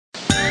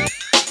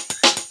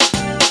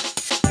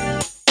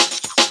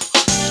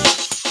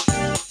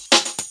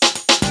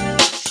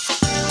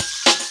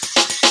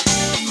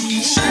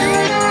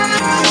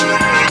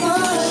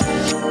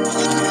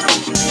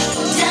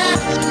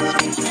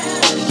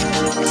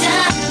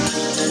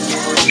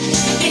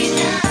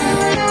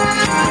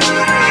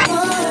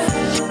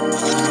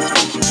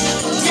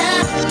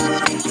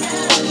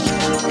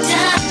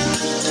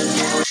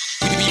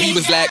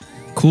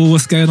Cool,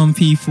 what's going on,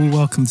 people?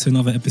 Welcome to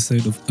another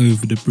episode of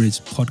Over the Bridge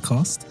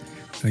podcast.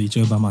 You're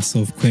joined by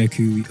myself,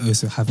 Kweku. We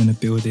also have in the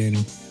building.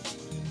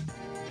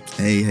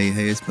 Hey,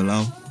 it's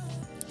Bilal.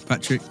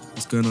 Patrick,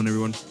 what's going on,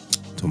 everyone?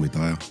 Tommy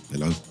Dyer,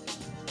 hello.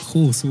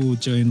 Cool, so we're all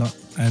joined up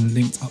and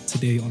linked up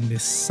today on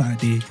this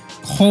Saturday,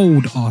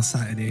 cold ass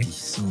Saturday.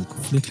 So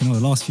cool. Flipping out,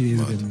 the last few days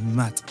have been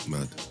mad.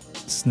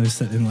 Snow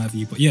settling, whatever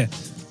you. But yeah,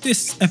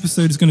 this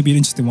episode is going to be an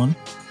interesting one.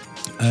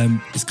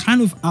 It's kind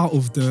of out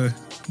of the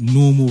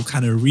normal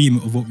kind of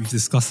remit of what we've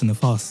discussed in the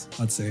past,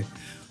 I'd say.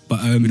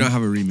 But we don't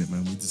have a remit,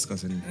 man. We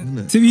discuss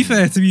anything. To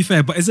be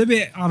fair, but it's a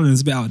bit, I don't know,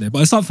 it's a bit out there.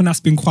 But it's something that's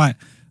been quite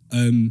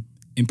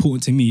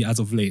important to me as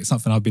of late. It's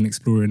something I've been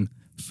exploring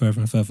further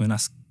and further, and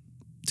that's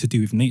to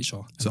do with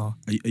nature. So,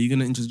 are you going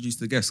to introduce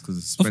the guest?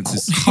 Because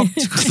Spencer's come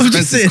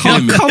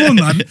on,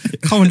 man.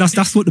 Come on,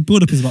 that's what the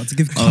build-up is about, to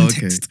give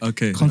context.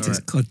 Okay.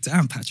 Context. Right. God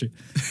damn, Patrick.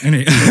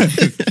 Anyway,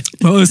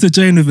 but also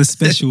joined with a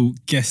special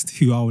guest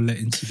who I'll let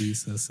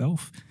introduce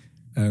herself.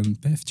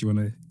 Beth, do you want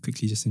to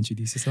quickly just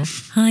introduce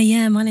yourself? Hi,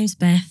 yeah, my name's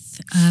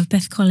Beth,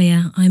 Beth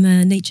Collier. I'm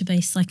a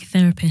nature-based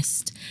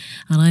psychotherapist,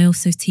 and I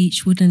also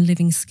teach woodland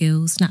living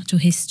skills, natural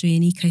history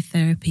and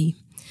ecotherapy.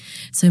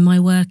 So my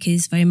work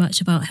is very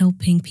much about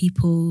helping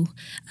people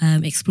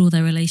explore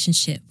their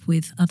relationship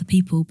with other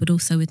people, but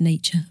also with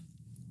nature.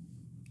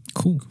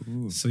 Cool.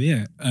 So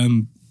yeah,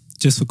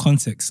 just for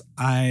context,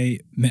 I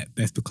met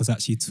Beth because I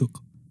actually took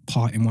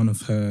part in one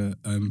of her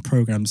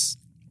programs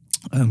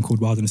called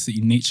Wild in the City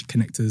Nature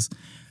Connectors.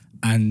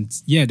 And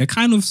yeah, the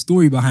kind of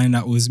story behind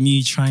that was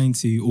me trying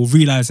to, or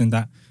realizing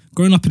that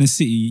growing up in a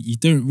city, you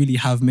don't really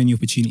have many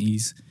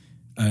opportunities.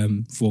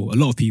 For a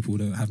lot of people,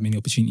 don't have many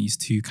opportunities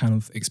to kind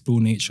of explore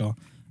nature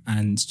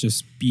and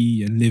just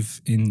be and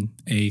live in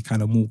a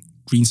kind of more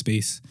green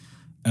space.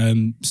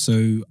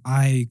 So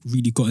I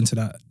really got into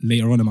that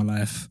later on in my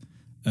life.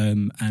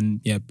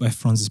 And yeah,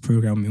 Beth runs this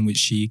program in which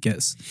she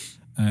gets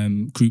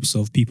groups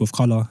of people of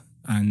colour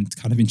and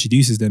kind of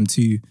introduces them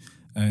to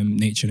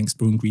nature and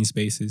exploring green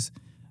spaces.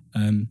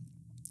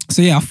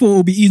 So yeah, I thought it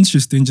would be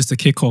interesting just to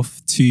kick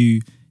off to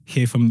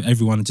hear from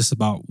everyone just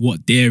about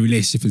what their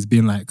relationship has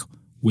been like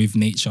with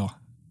nature.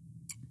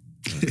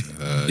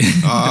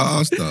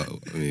 I'll start.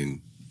 I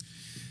mean,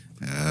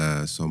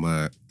 so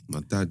my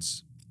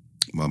dad's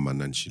mum,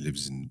 and she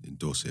lives in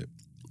Dorset,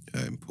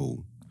 in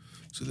Poole.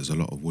 So there's a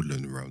lot of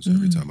woodland around. So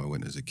every time I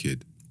went as a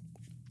kid,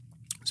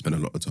 I spent a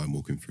lot of time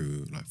walking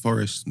through like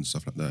forests and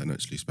stuff like that, and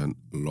actually spent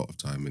a lot of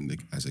time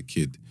as a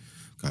kid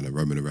kind of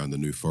roaming around the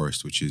New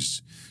Forest, which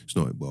is,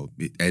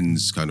 it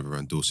ends kind of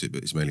around Dorset,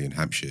 but it's mainly in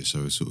Hampshire,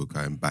 so it's sort of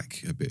going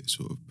back a bit,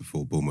 sort of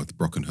before Bournemouth,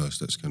 Brockenhurst,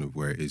 that's kind of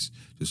where it is,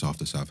 just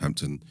after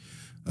Southampton.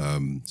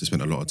 So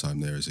spent a lot of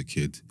time there as a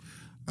kid,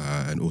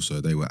 and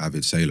also they were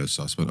avid sailors,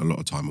 so I spent a lot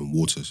of time on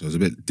water, so it was a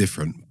bit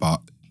different,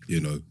 but,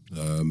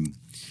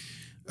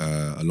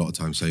 a lot of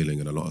time sailing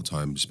and a lot of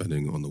time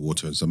spending on the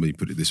water. And somebody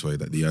put it this way,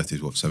 that the earth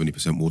is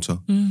 70% water,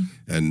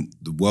 and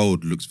the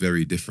world looks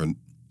very different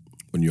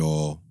when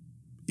you're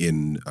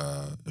in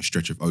a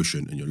stretch of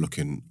ocean and you're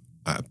looking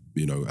at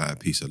a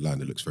piece of land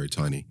that looks very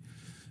tiny,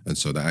 and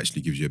so that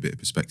actually gives you a bit of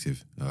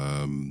perspective.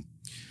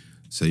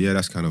 So yeah,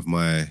 that's kind of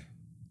my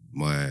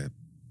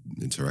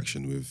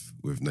interaction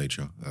with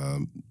nature.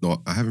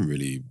 I haven't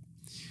really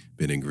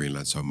been in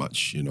Greenland so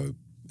much,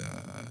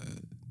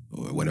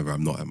 whenever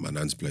I'm not at my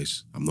nan's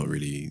place. I'm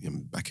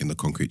back in the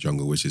concrete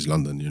jungle, which is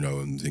London,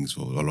 and things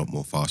are a lot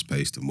more fast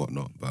paced and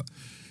whatnot. But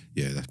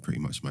yeah, that's pretty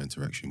much my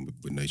interaction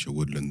with nature,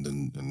 woodland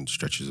and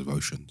stretches of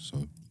ocean.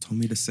 So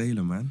Tommy the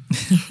Sailor, man.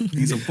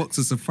 These are box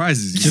of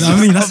surprises. Do you know what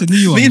I mean? That's a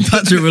new one. Me and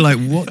Patrick were like,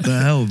 what the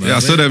hell, man? yeah, I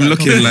saw them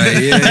looking like,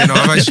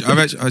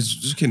 I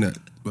was looking at,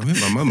 I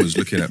think my mum was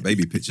looking at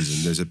baby pictures,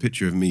 and there's a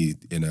picture of me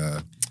in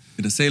a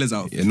sailor's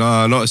outfit. Yeah,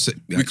 no, not a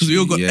because we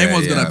all got,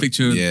 everyone's got that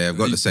picture. Yeah, I've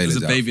got the sailor's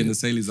outfit. There's a baby in the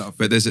sailor's outfit.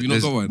 But there's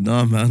got one.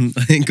 No, man,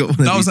 I ain't got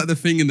one. That was like the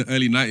thing in the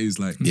early 90s,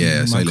 like.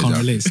 Yeah, sailor's can't outfit.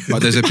 relate.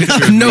 But there's a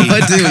picture of no me.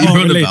 idea what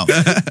you're on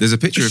about. There's a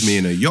picture of me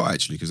in a yacht,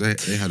 actually, because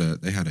they had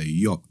a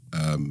yacht,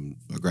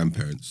 my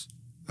grandparents,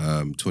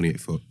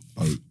 28-foot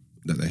boat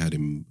that they had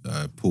in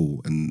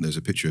Poole, and there's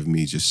a picture of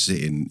me just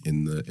sitting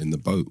in the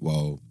boat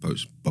while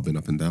boats bobbing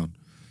up and down.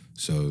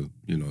 So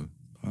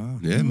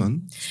yeah,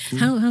 man.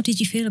 Cool. How did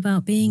you feel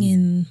about being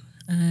in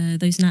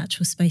those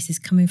natural spaces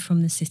coming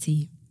from the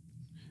city?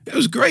 It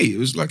was great. It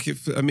was like,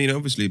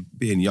 obviously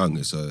being young,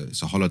 it's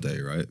a holiday,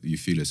 right? You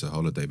feel it's a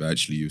holiday, but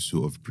actually you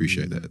sort of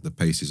appreciate that the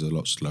pace is a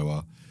lot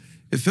slower.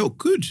 It felt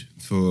good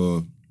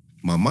for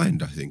my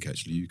mind, I think,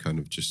 actually. You kind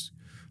of just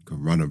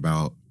can run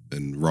about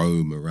and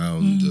roam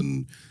around,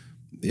 and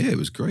yeah, it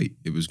was great.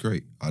 It was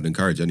great. I'd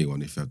encourage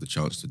anyone, if you have the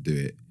chance to do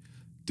it.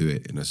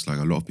 And it's like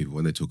a lot of people,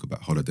 when they talk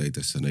about holiday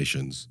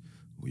destinations,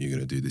 what you're going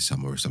to do this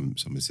summer, or someone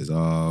says,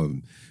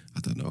 I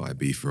don't know,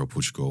 Ibiza or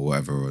Portugal or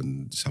whatever,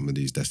 and some of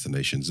these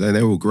destinations, and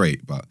they're all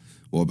great, but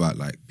what about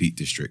like Peak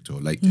District or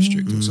Lake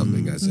District or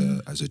something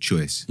as a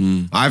choice?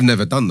 I've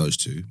never done those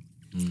two.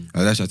 And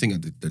I think I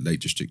did the Lake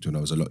District when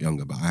I was a lot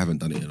younger, but I haven't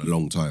done it in a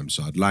long time,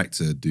 so I'd like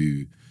to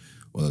do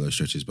one of those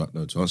stretches. But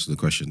no, to answer the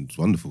question, it's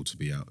wonderful to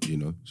be out,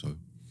 So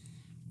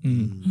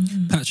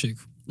Patrick,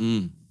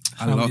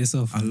 How about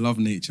yourself? I love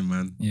nature,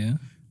 man. Yeah.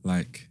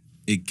 Like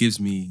it gives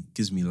me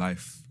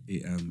life.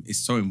 It's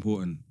so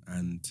important,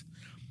 and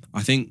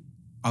I think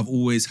I've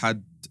always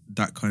had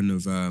that kind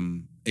of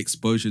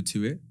exposure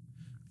to it.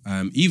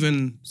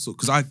 Even so,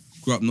 because I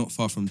grew up not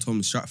far from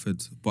Thomas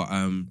Stratford, but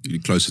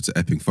You're closer to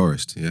Epping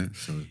Forest, yeah.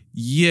 So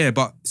yeah,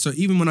 but so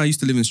even when I used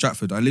to live in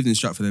Stratford, I lived in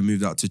Stratford and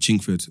moved out to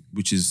Chingford,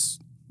 which is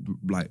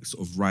like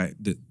sort of right.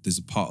 There's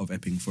a part of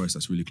Epping Forest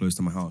that's really close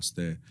to my house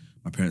there,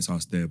 my parents'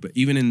 house there. But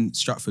even in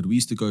Stratford, we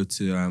used to go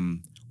to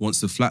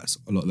Wanstead Flats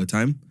a lot of the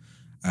time.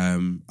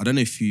 I don't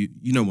know if you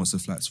know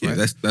Wanstead Flats, right?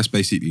 yeah, that's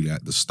basically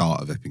like the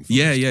start of Epping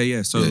Forest.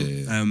 Yeah. So,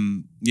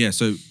 Yeah.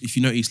 so if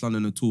you know East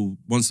London at all,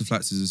 Wanstead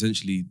Flats is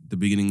essentially the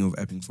beginning of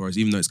Epping Forest,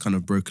 even though it's kind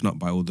of broken up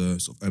by all the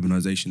sort of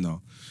urbanisation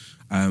now.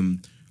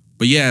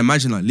 But yeah,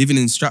 imagine like living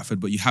in Stratford,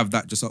 but you have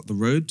that just up the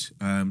road.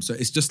 So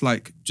it's just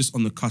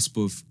on the cusp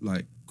of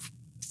like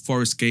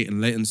Forest Gate and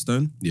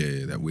Leytonstone.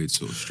 Yeah, that weird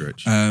sort of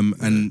stretch.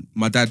 And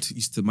my dad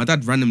is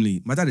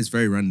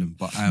very random,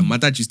 but my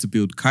dad used to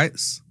build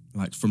kites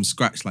like from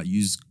scratch, like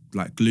use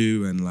like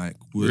glue and like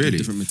wood and Really?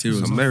 different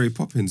materials. Some Mary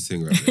Poppins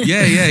thing right there.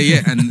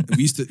 Yeah. And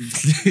we used to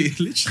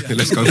literally.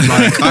 Let's go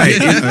fly a kite.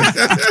 You know?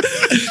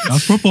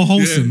 That's proper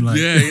wholesome.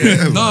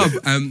 Yeah. No,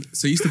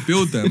 so he used to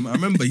build them. I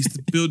remember he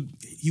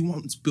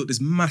once built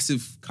this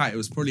massive kite. It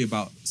was probably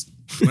about,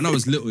 when I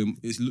was little,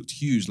 it looked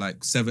huge, like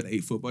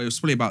 7-8 foot, but it was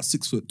probably about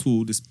 6 foot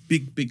tall, this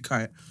big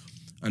kite.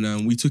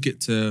 And we took it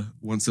to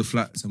Wanstead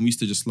Flats and we used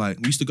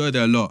to go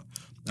there a lot.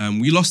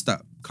 We lost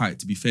that kite,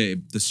 to be fair.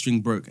 The string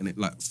broke and it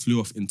like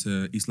flew off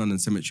into East London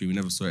Cemetery. We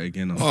never saw it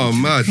again. Oh,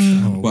 mad.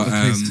 But,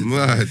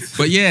 Mad.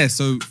 but yeah,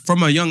 so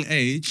from a young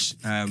age,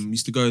 we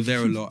used to go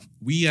there a lot.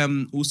 We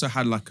also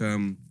had like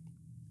a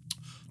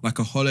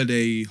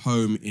holiday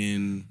home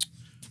in,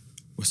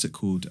 what's it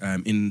called?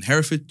 In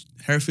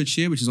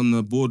Herefordshire, which is on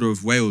the border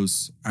of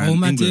Wales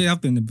and man, England. yeah,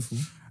 I've been there before.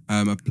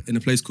 In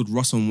a place called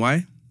Ross on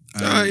Wye.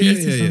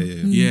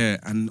 Beautiful. Yeah,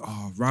 and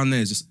around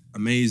there is just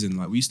amazing.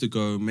 Like we used to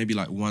go maybe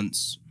like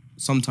once.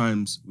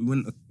 Sometimes we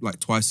went like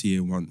twice a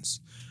year once,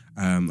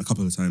 a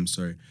couple of times.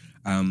 Sorry,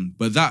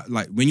 but that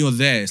like when you're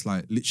there, it's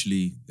like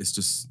literally it's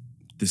just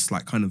this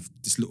like kind of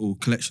this little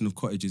collection of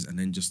cottages and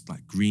then just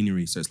like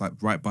greenery. So it's like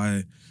right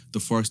by the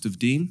Forest of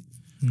Dean,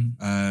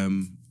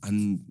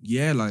 and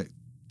yeah, like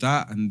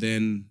that. And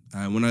then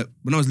when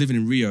I was living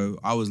in Rio,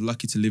 I was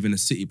lucky to live in a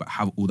city but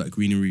have all that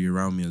greenery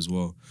around me as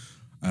well.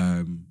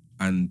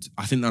 And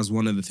I think that's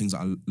one of the things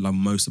that I love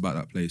most about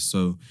that place.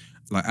 So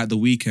like at the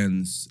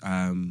weekends,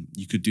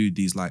 you could do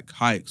these like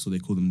hikes, or they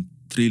call them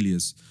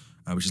trilhas,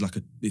 which is like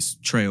this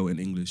trail in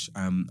English.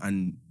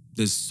 And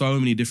there's so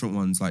many different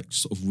ones like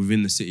sort of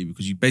within the city,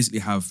 because you basically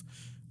have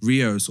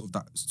Rio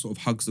that sort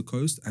of hugs the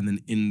coast, and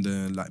then in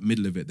the like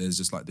middle of it, there's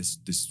just like this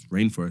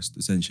rainforest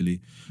essentially,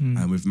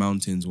 with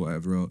mountains,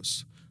 whatever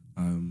else.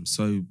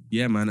 So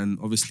yeah, man, and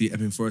obviously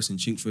Epping Forest in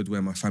Chingford,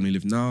 where my family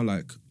live now.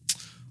 Like,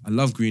 I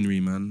love greenery,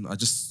 man. I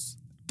just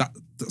that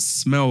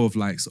smell of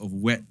like sort of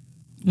wet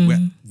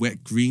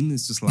green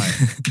is just like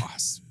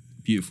it's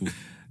beautiful.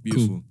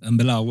 Cool. And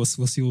Bilal,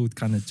 what's your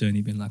kind of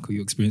journey been like, or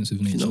your experience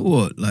with nature? You know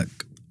what? Like,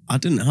 I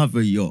didn't have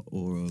a yacht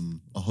or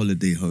a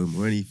holiday home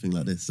or anything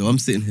like this. So I'm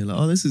sitting here like,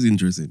 oh, this is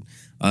interesting.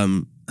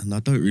 And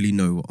I don't really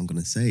know what I'm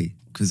gonna say,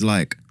 because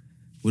like,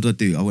 what did I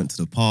do? I went to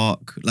the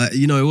park. Like,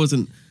 you know, I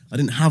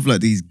didn't have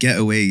like these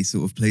getaway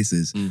sort of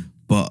places.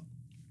 But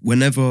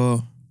when I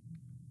was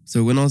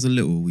a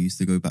little, we used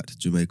to go back to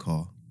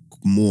Jamaica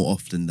more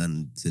often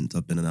than since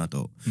I've been an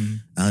adult.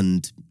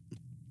 And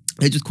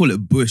they just call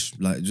it bush,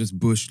 like just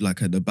bush,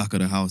 like at the back of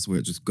the house where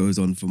it just goes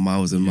on for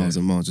miles and miles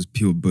and miles, just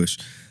pure bush.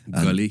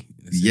 Gully.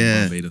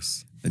 Yeah.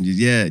 Barbados. And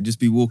just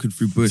be walking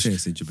through bush.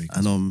 Say Jamaica.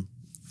 And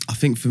I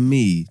think for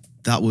me,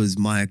 that was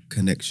my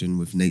connection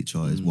with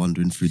nature, is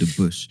wandering through the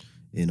bush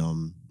in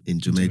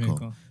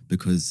Jamaica,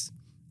 because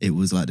it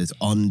was like this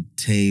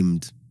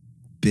untamed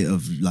bit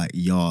of like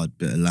yard,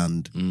 bit of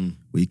land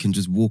where you can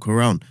just walk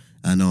around.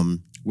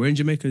 And where in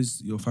Jamaica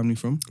is your family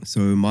from?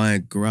 so my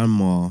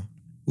grandparents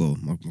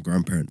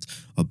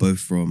are both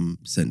from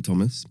St.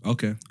 Thomas,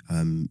 Okay.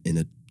 in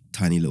a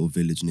tiny little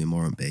village near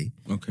Morant Bay.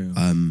 Okay.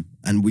 And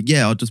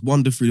I'd just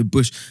wander through the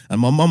bush.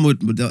 And my mum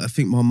I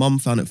think my mum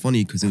found it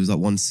funny because it was like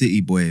one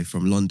city boy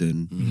from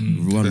London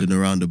wandering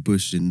around the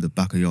bush in the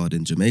backyard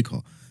in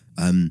Jamaica.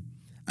 And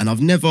I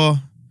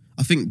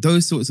think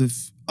those sorts of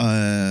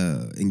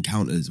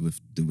encounters with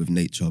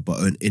nature,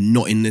 but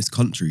not in this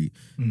country,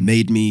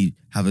 made me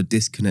have a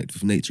disconnect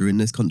with nature in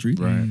this country.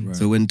 Right.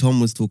 So when Tom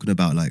was talking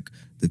about like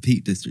the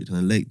Peak District and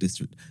the Lake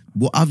District,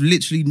 what I've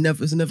literally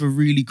it's never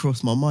really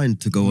crossed my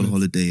mind to go on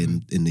holiday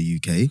in the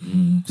UK.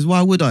 Because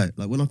why would I?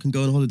 Like, when I can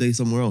go on holiday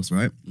somewhere else,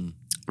 right?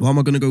 Why am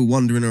I going to go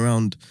wandering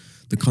around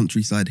the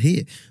countryside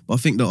here? But I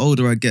think the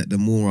older I get, the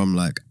more I'm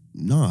like,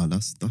 nah,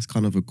 that's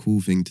kind of a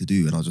cool thing to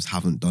do, and I just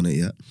haven't done it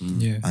yet.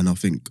 Yeah. And I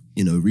think,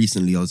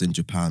 recently I was in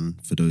Japan,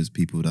 for those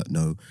people that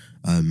know,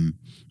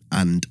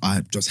 and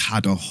I just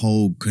had a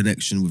whole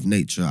connection with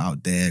nature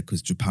out there,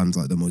 because Japan's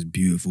like the most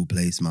beautiful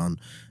place, man.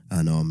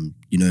 And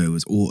it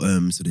was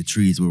autumn, so the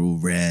trees were all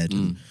red,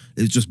 and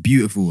it was just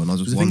beautiful. And I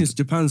was just The thing is,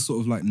 Japan's sort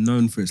of like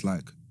known for its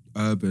like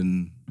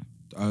urban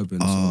sort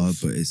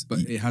of, but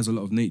it has a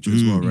lot of nature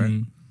as well,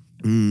 right?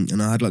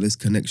 And I had like this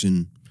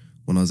connection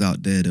when I was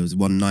out there. There was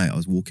one night I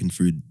was walking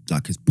through,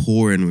 like, it's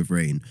pouring with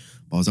rain,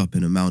 but I was up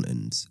in the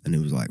mountains and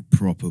it was like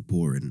proper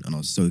pouring, and I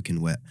was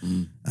soaking wet,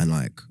 and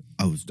like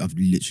I've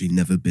literally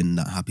never been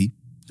that happy.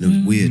 And it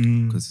was weird,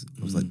 because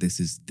I was like, this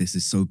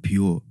is so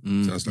pure.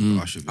 Sounds like an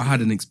Usher video. I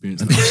had an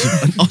experience.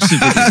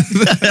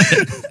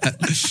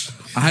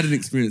 I had an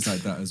experience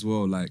like that as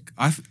well. Like,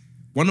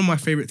 one of my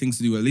favorite things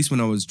to do, at least when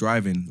I was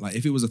driving, like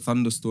if it was a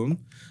thunderstorm,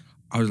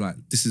 I was like,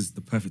 this is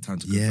the perfect time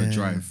to go for a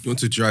drive. You want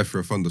to drive for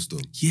a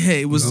thunderstorm? Yeah,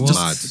 it was That's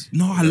just mad.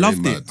 no, I Very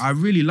loved mad. it. I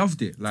really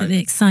loved it. Like The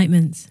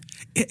excitement.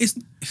 it's,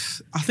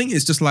 I think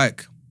it's just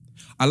like,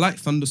 I like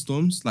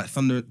thunderstorms, like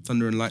thunder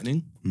and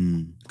lightning.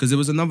 Because there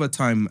was another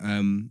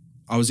time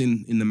I was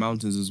in the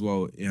mountains as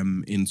well,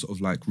 in sort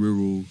of like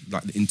rural,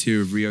 like the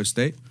interior of Rio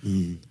State.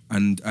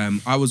 And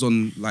I was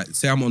on, like,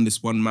 say I'm on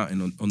this one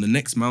mountain, on the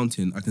next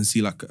mountain, I can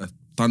see like a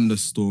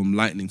thunderstorm,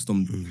 lightning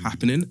storm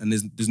happening, and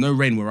there's no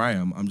rain where I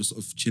am. I'm just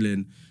sort of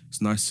chilling.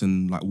 It's nice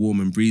and like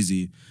warm and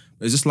breezy.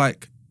 But it's just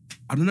like,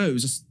 I don't know, it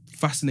was just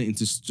fascinating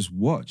to just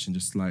watch and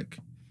just like,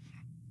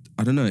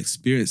 I don't know,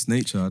 experience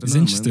nature. I don't It's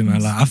know, interesting,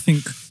 man. Like, I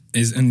think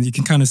and you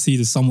can kind of see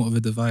there's somewhat of a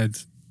divide,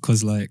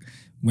 because like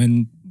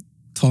when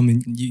Tom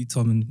and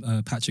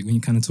Patrick, when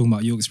you kind of talk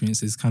about your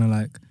experiences, kind of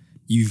like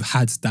you've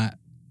had that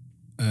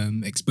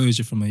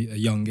exposure from a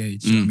young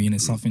age. You know what I mean?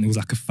 It's something, it was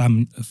like a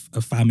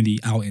family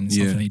outing,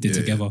 something that you did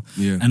together.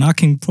 Yeah. And I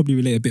can probably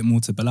relate a bit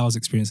more to Bilal's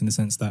experience, in the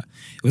sense that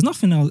it was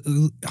nothing else.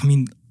 I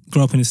mean,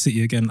 grew up in the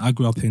city again. I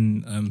grew up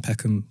in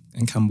Peckham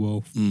and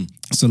Camberwell.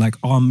 So like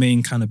our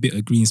main kind of bit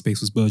of green space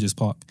was Burgess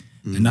Park.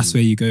 And that's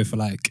where you go for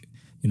like,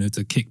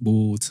 to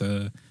kickball,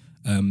 to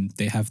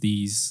they have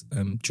these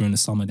during the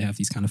summer, they have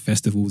these kind of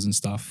festivals and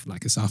stuff,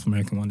 like a South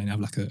American one, and they have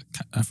like a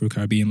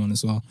Afro-Caribbean one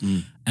as well.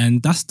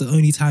 And that's the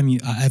only time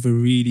I ever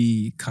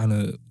really kind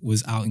of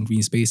was out in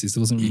green spaces.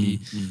 There wasn't really,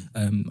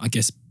 I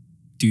guess,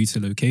 due to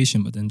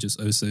location, but then just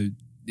also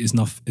it's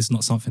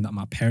not something that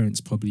my parents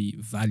probably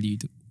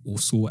valued or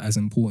saw as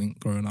important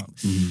growing up.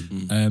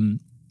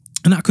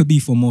 And that could be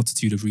for a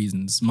multitude of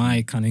reasons.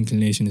 My kind of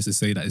inclination is to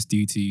say that it's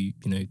due to,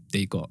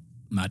 they got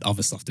mad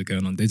other stuff they're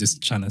going on. They're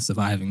just trying to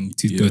survive and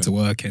to go to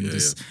work and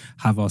just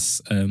have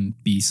us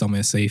be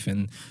somewhere safe.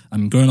 And I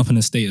mean, growing up in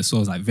the state as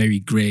well is like very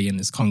grey and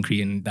it's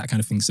concrete and that kind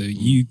of thing. So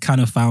you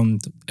kind of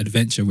found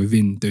adventure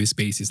within those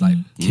spaces, like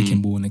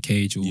kicking ball in a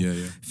cage or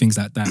things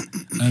like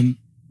that.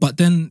 But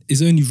then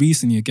it's only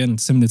recently, again,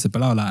 similar to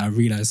Bilal, like I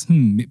realised,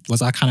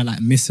 was I kind of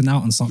like missing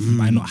out on something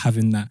by not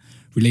having that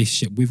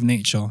relationship with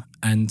nature?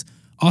 And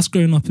us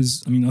growing up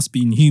as, us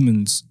being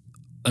humans,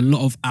 a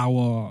lot of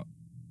our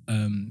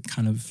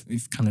kind of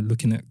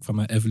looking at from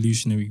an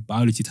evolutionary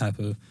biology type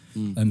of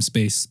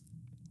space,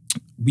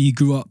 we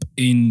grew up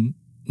in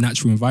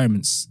natural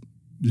environments.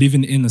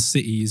 Living in a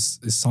city is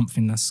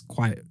something that's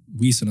quite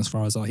recent as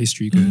far as our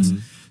history goes.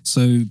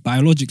 So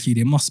biologically,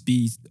 there must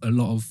be a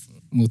lot of,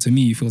 well, to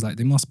me, it feels like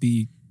there must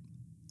be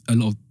a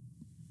lot of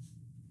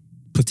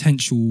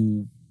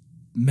potential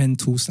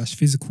mental /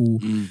 physical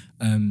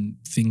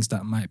things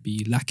that might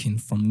be lacking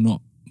from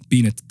not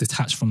being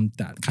detached from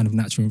that kind of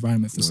natural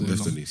environment for so long.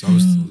 Definitely. So I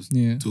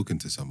was talking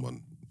to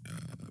someone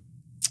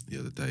the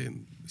other day,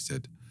 and he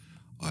said,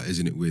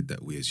 isn't it weird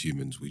that we as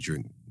humans, we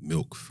drink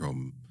milk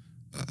from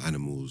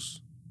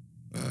animals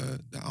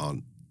that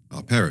aren't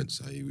our parents,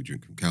 i.e. we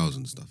drink from cows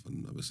and stuff,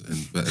 and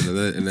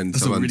then That's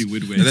someone, a really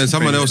weird way and then to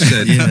someone frame else it.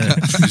 said,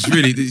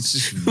 it's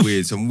just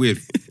weird,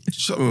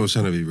 someone was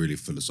trying to be really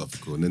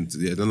philosophical, and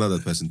then another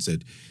person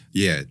said,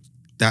 yeah,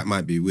 that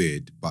might be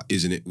weird, but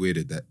isn't it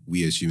weirder that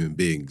we as human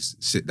beings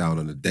sit down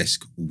on a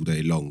desk all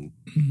day long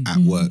at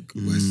work,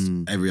 whereas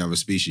every other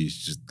species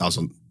just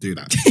doesn't do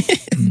that?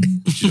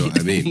 Do you know what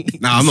I mean?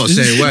 Now, I'm not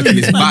saying working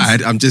is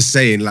bad. I'm just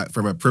saying, like,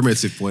 from a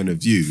primitive point of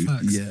view,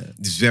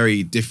 it's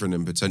very different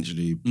and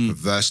potentially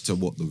perverse to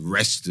what the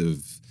rest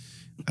of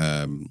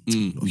not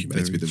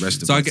humanity, but the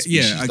rest of So the I get,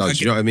 species does.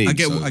 Do you know what I mean?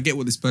 I get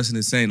what this person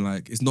is saying.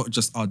 Like, it's not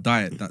just our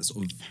diet that's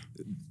sort of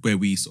where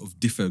we sort of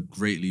differ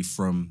greatly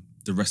from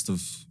the rest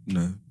of,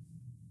 the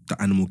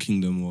animal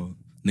kingdom or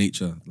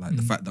nature. Like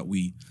the fact that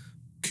we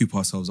coop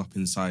ourselves up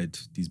inside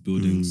these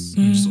buildings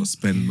and just sort of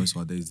spend most of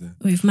our days there.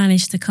 We've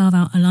managed to carve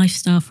out a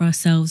lifestyle for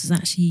ourselves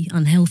that's actually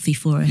unhealthy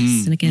for us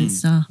and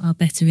against our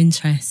better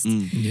interest.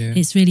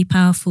 It's really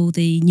powerful,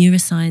 the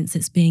neuroscience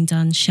that's being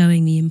done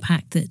showing the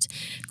impact that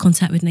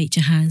contact with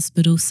nature has,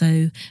 but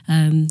also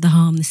the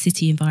harm the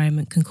city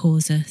environment can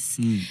cause us,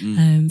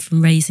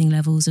 from raising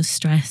levels of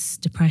stress,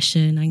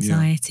 depression,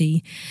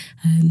 anxiety,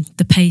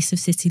 the pace of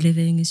city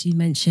living, as you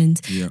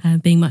mentioned,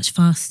 being much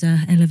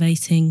faster,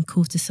 elevating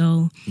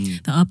cortisol,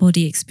 the that our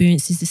body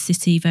experiences the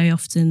city very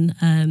often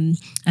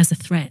as a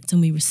threat,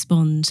 and we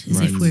respond as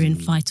if we're in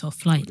fight or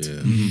flight.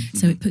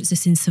 So it puts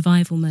us in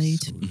survival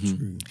mode.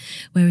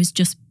 Whereas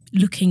just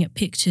looking at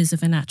pictures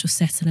of a natural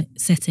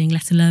setting,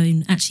 let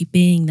alone actually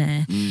being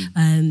there,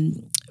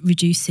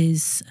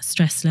 reduces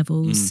stress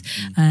levels,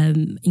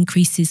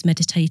 increases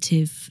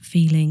meditative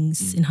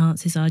feelings,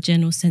 enhances our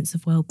general sense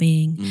of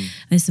well-being.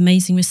 There's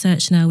amazing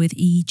research now with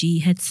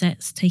EEG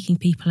headsets taking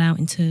people out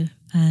into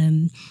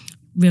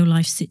real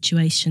life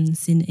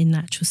situations in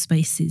natural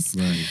spaces,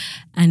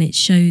 and it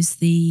shows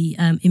the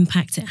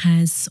impact it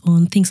has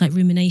on things like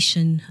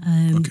rumination,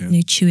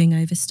 chewing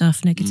over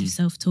stuff, negative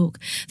self-talk,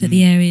 that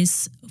the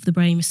areas of the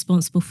brain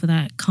responsible for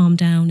that calm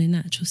down in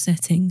natural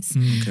settings.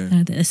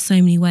 There are so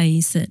many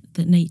ways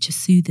that nature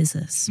soothes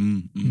us.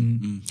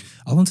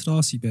 I wanted to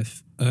ask you,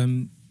 Beth,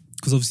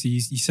 because obviously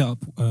you set up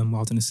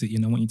Wild in the City,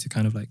 and I want you to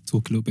kind of like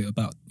talk a little bit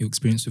about your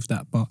experience with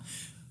that, but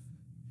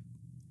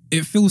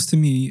it feels to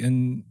me,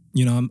 and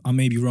I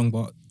may be wrong,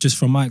 but just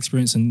from my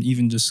experience and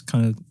even just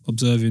kind of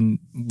observing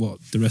what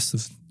the rest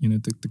of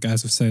the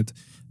guys have said,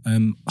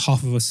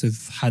 half of us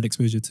have had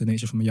exposure to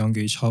nature from a young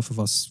age, half of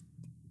us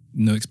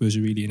no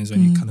exposure really, and it's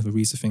only kind of a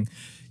recent thing.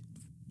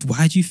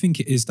 Why do you think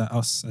it is that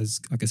us,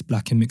 as I guess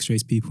black and mixed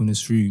race people in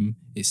this room,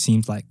 it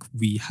seems like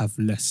we have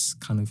less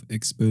kind of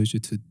exposure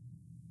to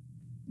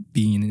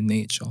being in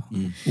nature,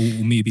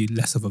 or maybe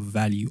less of a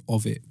value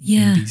of it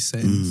in these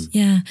settings?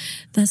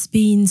 That's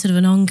been sort of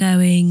an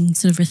ongoing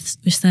sort of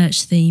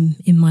research theme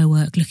in my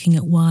work, looking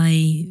at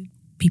why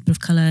people of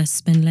colour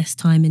spend less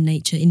time in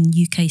nature in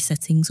UK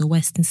settings or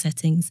Western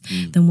settings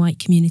than white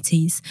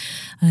communities.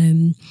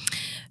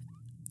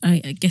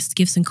 I guess to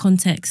give some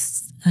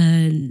context,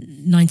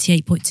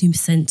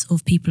 98.2%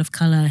 of people of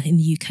colour in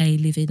the UK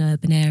live in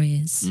urban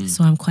areas.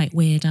 So I'm quite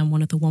weird. I'm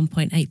one of the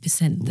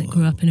 1.8% that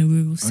grew up in a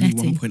rural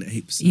setting.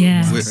 1.8%.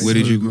 Yeah. Where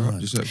did you grow up?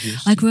 Just out of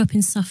curiosity? I grew up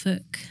in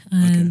Suffolk,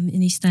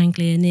 in East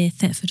Anglia, near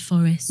Thetford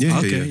Forest.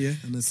 Yeah.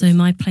 So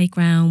my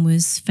playground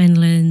was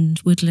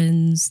fenland,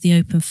 woodlands, the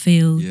open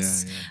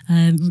fields.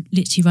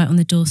 Literally right on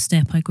the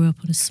doorstep. I grew up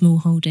on a small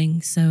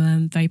holding, so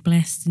I'm very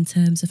blessed in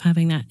terms of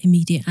having that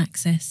immediate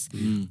access,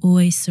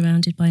 always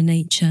surrounded by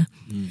nature.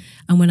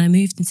 And when I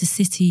moved into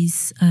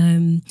cities,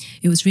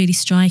 it was really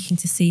striking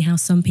to see how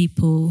some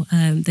people,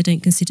 they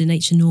don't consider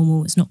nature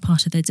normal. It's not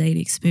part of their daily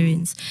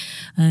experience.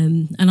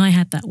 And I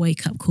had that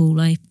wake-up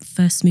call. I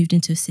first moved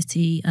into a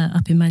city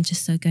up in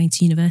Manchester going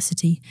to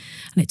university.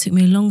 And it took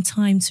me a long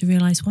time to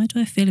realise, why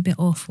do I feel a bit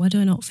off? Why do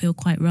I not feel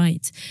quite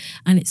right?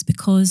 And it's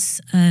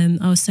because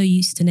I was so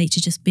used to nature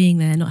just being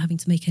there, not having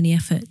to make any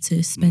effort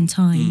to spend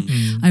time.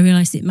 I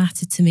realised it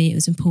mattered to me, it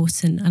was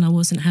important, and I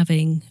wasn't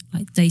having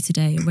like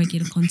day-to-day or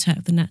regular contact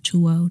with the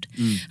natural world.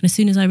 And as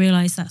soon as I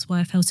realised that's why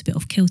I felt a bit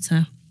off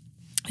kilter,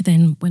 I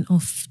then went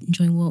off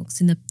enjoying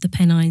walks in the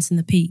Pennines and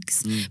the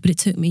peaks. But it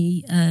took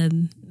me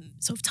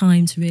sort of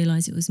time to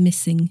realise it was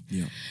missing.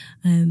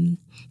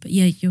 But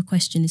your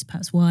question is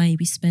perhaps why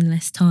we spend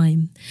less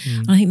time.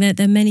 And I think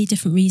there are many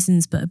different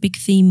reasons, but a big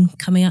theme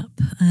coming up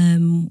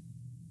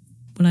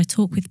when I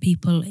talk with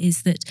people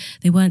is that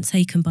they weren't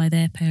taken by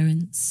their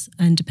parents,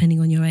 and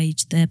depending on your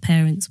age, their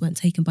parents weren't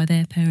taken by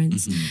their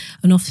parents.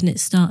 And often it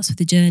starts with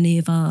the journey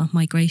of our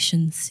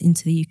migrations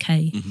into the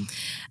UK.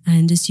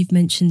 And as you've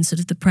mentioned, sort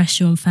of the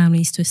pressure on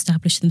families to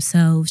establish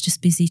themselves,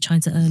 just busy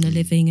trying to earn a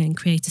living and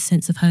create a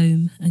sense of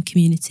home and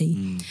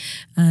community,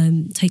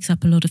 takes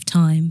up a lot of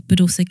time, but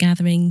also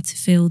gathering to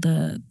feel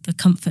the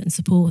comfort and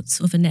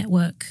support of a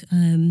network,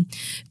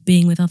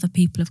 being with other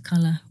people of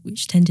colour,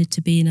 which tended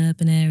to be in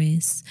urban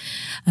areas.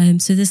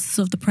 So there's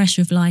sort of the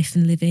pressure of life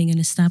and living and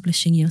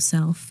establishing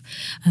yourself,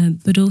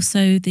 but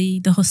also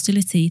the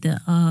hostility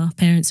that our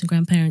parents and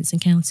grandparents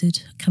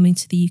encountered coming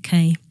to the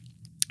UK,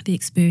 the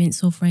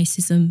experience of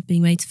racism,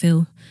 being made to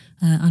feel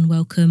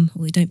unwelcome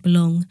or they don't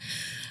belong.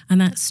 And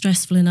that's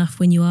stressful enough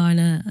when you are in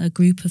a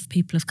group of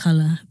people of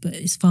colour, but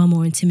it's far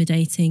more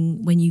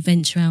intimidating when you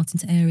venture out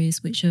into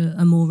areas which are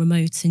more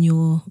remote and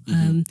you're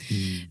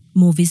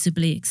more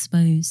visibly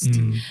exposed.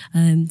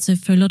 So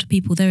for a lot of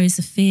people, there is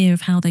a fear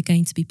of how they're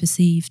going to be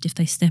perceived if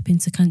they step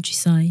into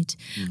countryside.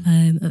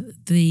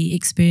 The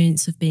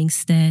experience of being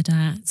stared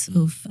at,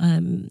 of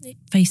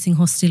facing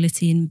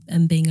hostility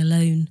and being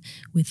alone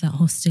with that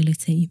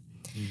hostility.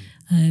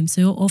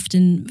 So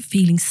often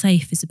feeling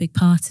safe is a big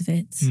part of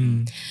it.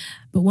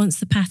 But once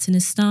the pattern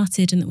has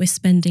started and that we're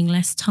spending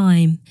less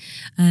time,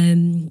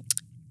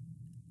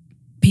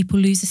 people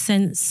lose a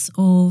sense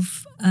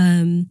of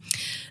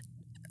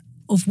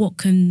what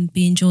can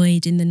be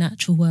enjoyed in the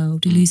natural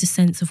world. We lose a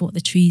sense of what the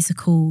trees are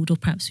called, or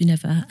perhaps we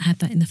never had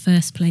that in the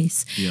first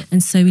place.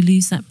 And so we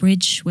lose that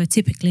bridge where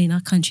typically in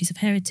our countries of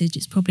heritage,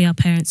 it's probably our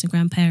parents and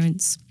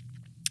grandparents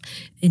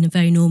in a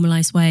very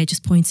normalised way,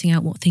 just pointing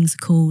out what things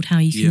are called, how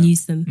you can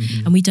use them.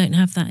 And we don't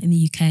have that in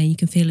the UK. You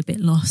can feel a bit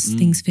lost,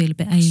 things feel a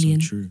bit alien.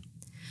 So true.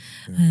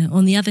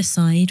 On the other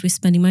side, we're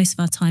spending most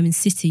of our time in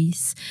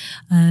cities.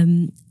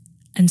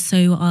 And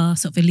so our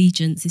sort of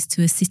allegiance is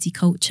to a city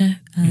culture.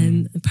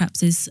 And perhaps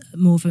there's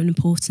more of an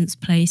importance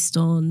placed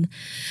on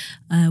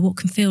what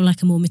can feel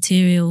like a more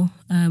material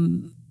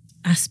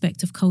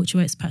aspect of culture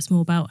where it's perhaps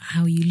more about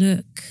how you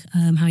look,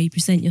 how you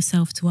present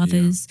yourself to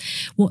others.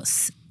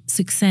 What's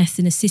success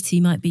in a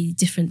city might be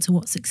different to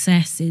what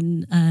success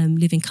in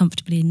living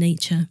comfortably in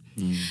nature.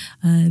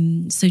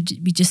 So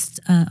we just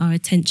our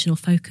attention or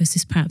focus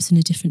is perhaps in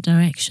a different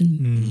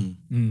direction.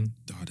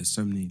 Oh, there's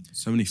so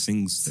many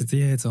things. So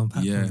to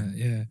unpack Yeah. on that,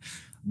 yeah.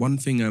 One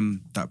thing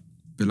that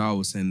Bilal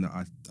was saying that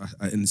I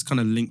and it's kind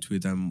of linked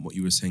with what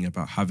you were saying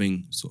about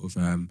having sort of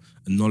a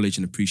knowledge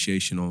and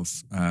appreciation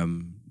of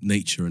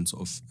nature and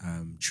sort of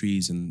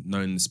trees and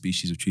knowing the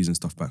species of trees and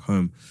stuff back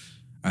home.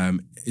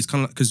 It's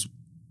kind of like, because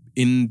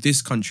in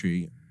this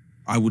country,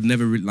 I would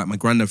never really, like my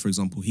granddad, for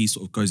example, he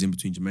sort of goes in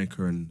between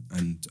Jamaica and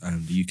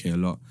the UK a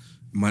lot.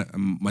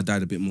 My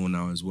dad a bit more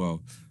now as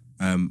well.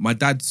 My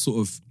dad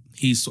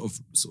he's sort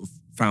of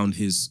found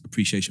his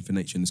appreciation for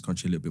nature in this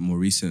country a little bit more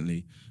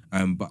recently.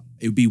 But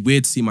it would be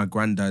weird to see my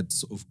granddad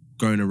sort of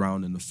going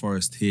around in the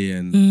forest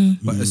here.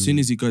 But as soon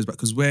as he goes back,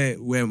 because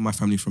where my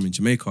family from in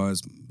Jamaica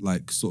is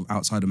like sort of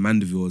outside of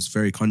Mandeville, it's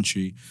very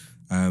country.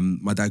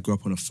 My dad grew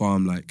up on a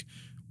farm. Like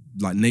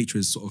nature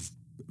is sort of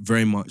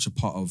very much a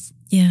part of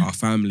our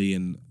family.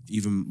 And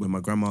even when my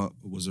grandma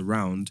was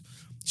around,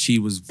 she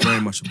was very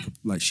much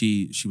like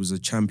she was a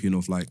champion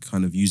of like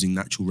kind of using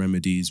natural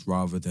remedies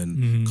rather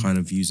than kind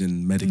of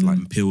using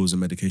like pills and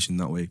medication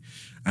that way.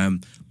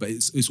 But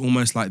it's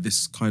almost like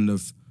this kind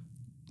of,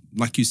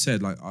 like you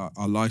said, like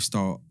our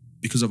lifestyle,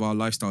 because of our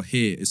lifestyle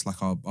here, it's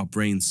like our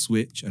brains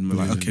switch and we're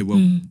like, okay,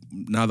 well,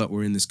 now that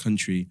we're in this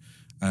country,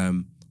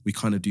 we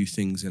kind of do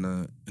things in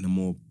a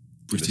more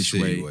British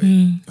way.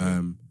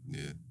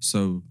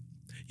 So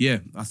yeah,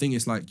 I think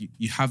it's like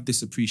you have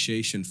this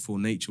appreciation for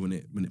nature when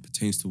it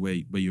pertains to where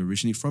you're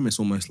originally from. It's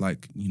almost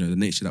like, you know, the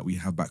nature that we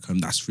have back home,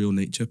 that's real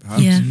nature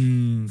perhaps.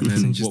 And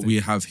then what we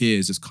have here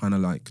is just kind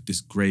of like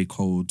this grey,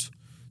 cold,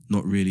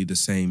 not really the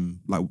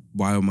same. Like,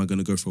 why am I going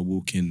to go for a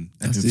walk in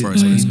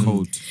forest when it's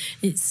cold?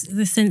 It's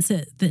the sense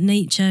that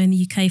nature in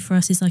the UK for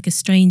us is like a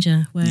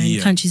stranger, where in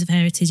countries of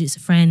heritage it's a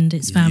friend,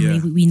 it's family,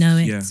 we know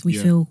it, we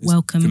feel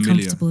welcome and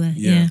comfortable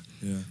there.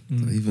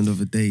 Even the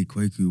other day,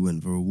 Kwaku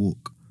went for a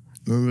walk.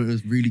 Remember, it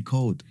was really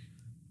cold.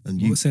 And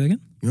Say that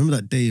again? You remember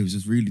that day? It was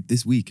just really,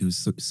 this week, it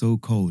was so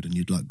cold and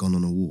you'd like gone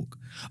on a walk.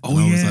 Oh, and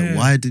I was like,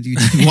 why did you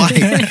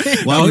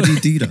why would you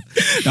do that?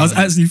 That was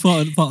actually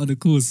part of the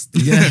course.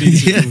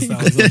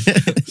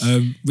 That was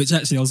on. Which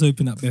actually, I was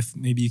hoping that Beth,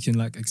 maybe you can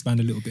like expand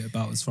a little bit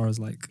about as far as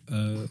like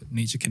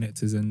nature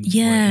connectors and what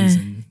it is.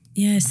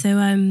 And So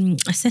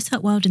I set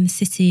up Wild in the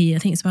City, I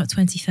think it's about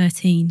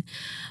 2013.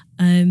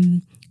 Do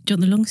you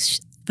want the long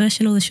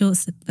version or the short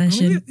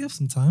version? You have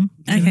some time.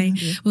 Okay.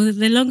 Well,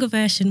 the longer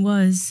version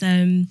was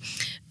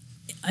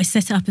I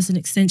set it up as an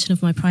extension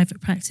of my private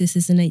practice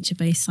as a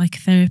nature-based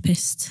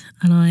psychotherapist,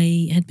 and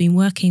I had been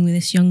working with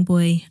this young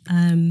boy,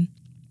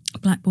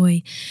 black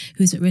boy,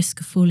 who was at risk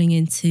of falling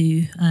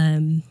into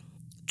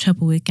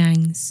trouble with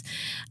gangs.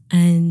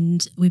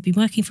 And we'd been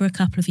working for a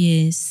couple of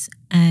years,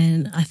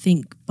 and I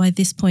think by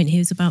this point he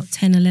was about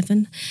 10,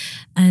 11,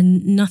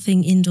 and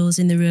nothing indoors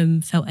in the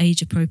room felt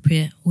age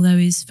appropriate. Although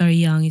he's very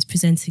young, he's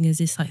presenting as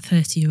this like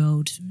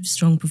 30-year-old,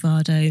 strong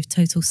bravado,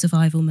 total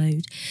survival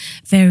mode,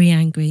 very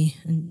angry,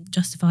 and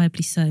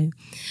justifiably so.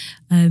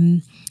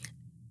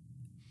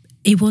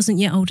 He wasn't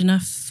yet old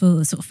enough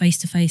for sort of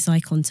face-to-face eye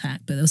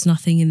contact, but there was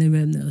nothing in the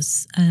room that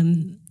was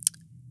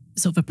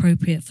sort of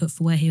appropriate for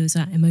where he was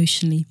at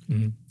emotionally.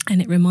 And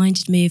it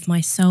reminded me of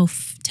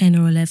myself, 10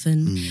 or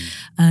 11,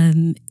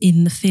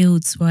 in the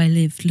fields where I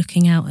lived,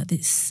 looking out at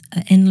this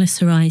endless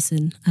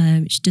horizon,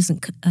 which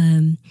doesn't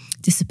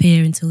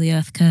disappear until the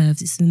earth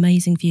curves. It's an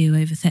amazing view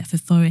over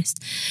Thetford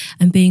Forest,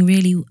 and being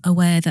really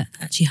aware that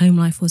actually home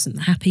life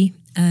wasn't happy.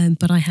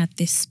 But I had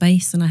this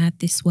space and I had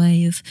this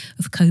way of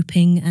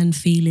coping and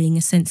feeling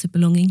a sense of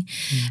belonging.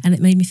 And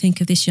it made me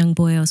think of this young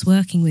boy I was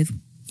working with.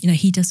 You know,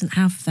 he doesn't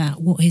have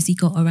that. What has he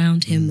got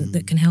around him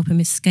that can help him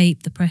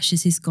escape the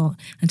pressures he's got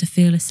and to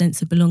feel a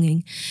sense of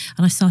belonging?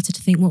 And I started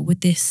to think, what would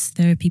this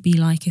therapy be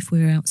like if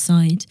we were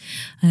outside?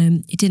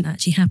 It didn't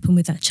actually happen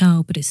with that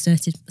child, but it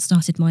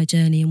started my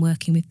journey in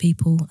working with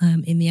people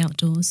in the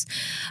outdoors.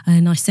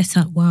 And I set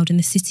up Wild in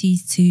the City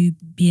to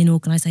be an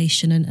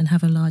organisation and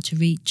have a larger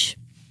reach.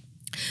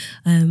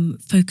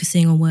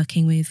 Focusing on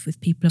working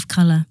with people of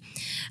colour.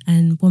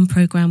 And one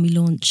programme we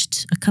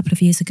launched a couple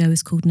of years ago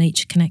is called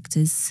Nature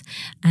Connectors,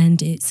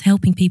 and it's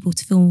helping people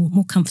to feel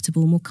more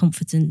comfortable, more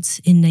confident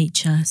in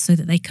nature so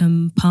that they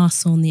can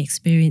pass on the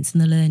experience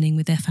and the learning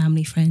with their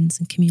family, friends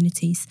and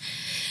communities.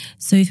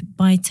 So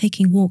by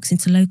taking walks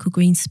into local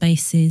green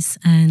spaces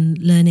and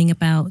learning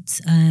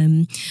about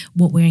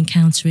what we're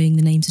encountering,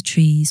 the names of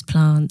trees,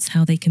 plants,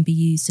 how they can be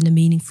used in a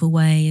meaningful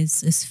way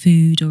as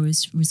food or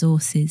as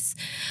resources,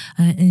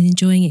 and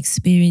enjoying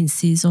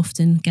experiences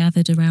often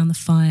gathered around the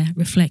fire,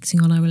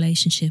 reflecting on our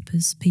relationship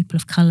as people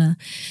of colour,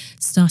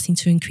 starting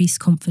to increase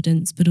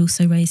confidence, but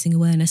also raising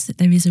awareness that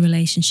there is a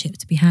relationship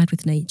to be had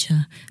with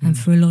nature. And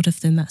for a lot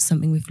of them, that's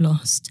something we've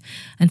lost.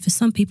 And for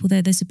some people,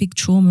 there's a big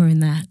trauma in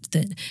that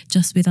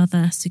just with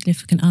other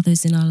significant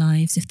others in our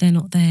lives, if they're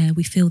not there,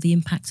 we feel the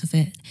impact of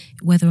it,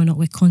 whether or not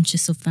we're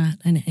conscious of that,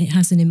 and it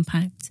has an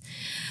impact.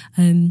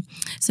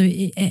 So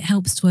it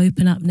helps to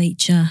open up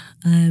nature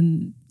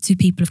to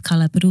people of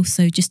colour, but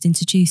also just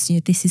introduce,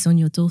 this is on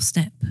your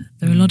doorstep.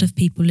 There are a lot of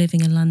people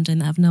living in London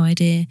that have no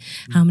idea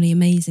how many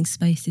amazing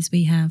spaces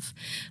we have.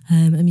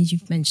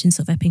 You've mentioned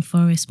sort of Epping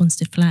Forest,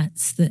 Wanstead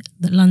Flats, that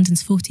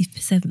London's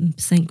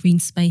 47% green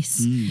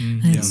space.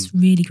 It's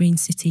really green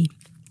city.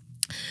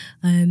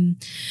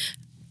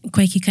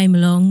 Quakey came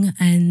along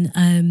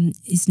and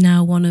is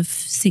now one of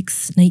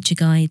 6 nature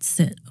guides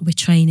that we're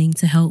training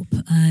to help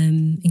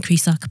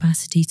increase our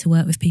capacity to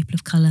work with people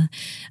of colour.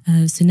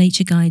 So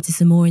Nature Guides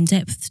is a more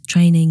in-depth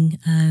training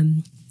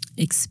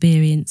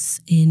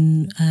experience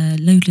in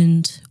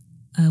lowland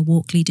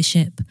walk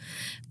leadership,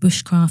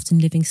 bushcraft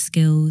and living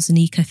skills, and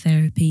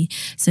ecotherapy.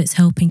 So it's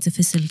helping to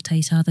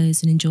facilitate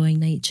others in enjoying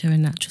nature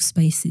and natural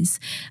spaces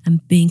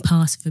and being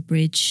part of a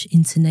bridge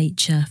into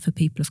nature for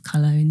people of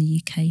colour in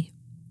the UK.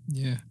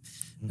 Yeah,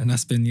 and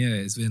that's been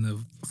it's been I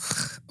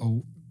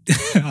don't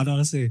want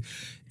to say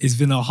it's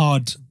been a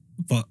hard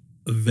but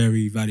a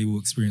very valuable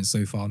experience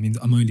so far. I mean,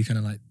 I'm only kind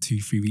of like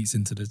 2-3 weeks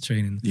into the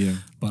training. Yeah,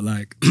 but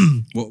like,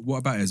 what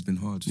about it has been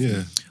hard?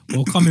 Yeah.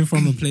 Well, coming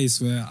from a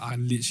place where I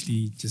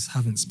literally just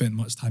haven't spent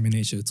much time in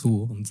nature at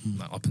all,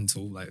 up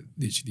until like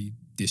literally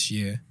this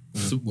year.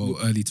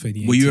 Early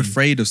 2018. Were you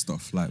afraid of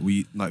stuff? Were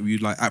you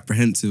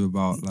apprehensive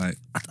about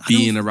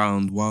being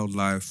around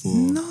wildlife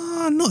or?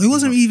 No, it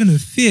wasn't even a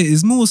fear.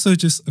 It's more so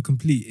just a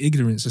complete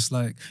ignorance. Just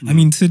I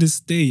mean, to this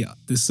day,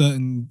 there's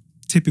certain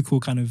typical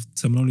kind of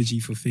terminology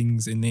for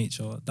things in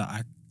nature that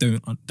I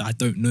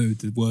don't know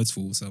the words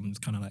for. So I'm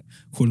kind of like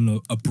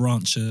calling a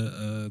branch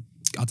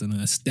I don't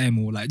know, a stem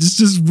or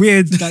just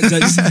weird,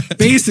 just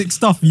basic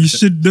stuff you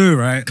should know,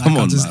 right? Come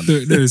on, I just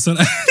don't know. So,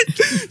 do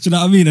you know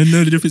what I mean? And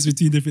know the difference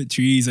between different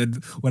trees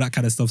and all that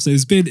kind of stuff. So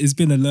it's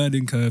been a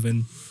learning curve,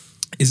 and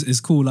it's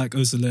cool.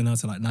 Also learn how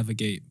to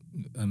navigate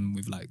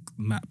with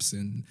maps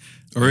and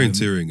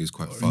orienteering is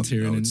quite fun.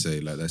 I would and, say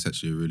that's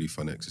actually a really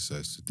fun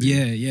exercise to do.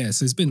 Yeah.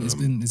 So it's been a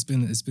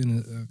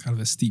kind of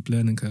a steep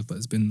learning curve, but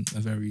it's been a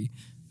very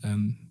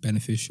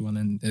beneficial one.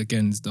 And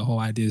again, the whole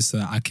idea is so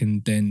that I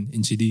can then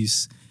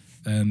introduce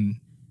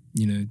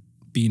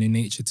being in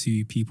nature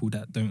to people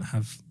that don't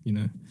have,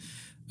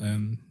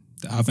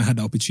 that haven't had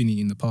the opportunity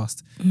in the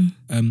past.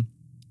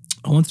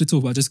 I wanted to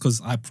talk about, just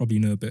because I probably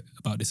know a bit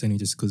about this anyway,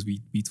 just because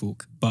we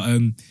talk, but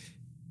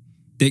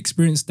the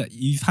experience that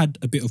you've had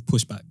a bit of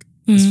pushback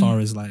as far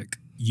as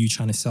you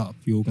trying to set up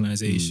your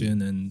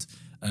organisation and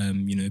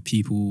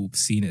people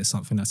seeing it as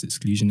something that's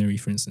exclusionary,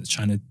 for instance,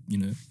 trying to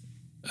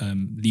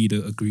lead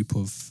a group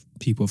of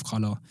people of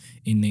colour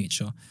in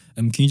nature.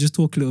 Can you just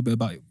talk a little bit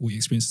about what your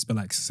experience has been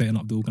like setting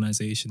up the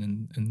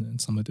organisation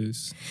and some of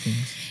those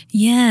things?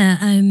 Yeah,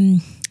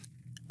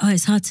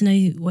 it's hard to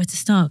know where to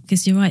start,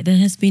 because you're right, there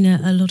has been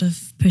a lot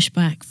of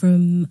pushback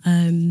from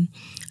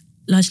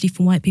largely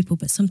from white people,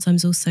 but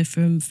sometimes also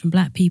from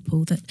black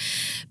people, that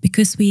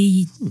because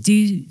we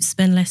do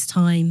spend less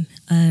time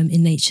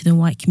in nature than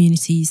white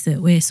communities,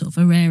 that we're sort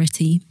of a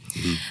rarity,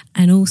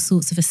 and all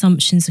sorts of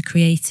assumptions are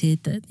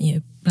created that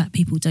black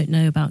people don't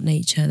know about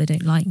nature, they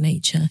don't like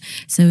nature.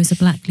 So as a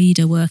black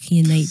leader working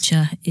in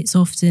nature, it's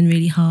often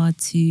really hard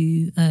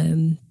to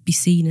be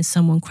seen as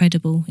someone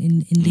credible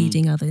in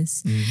leading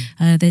others.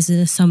 There's an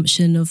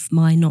assumption of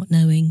my not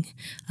knowing.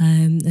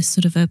 There's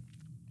sort of a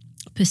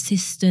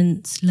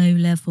persistent,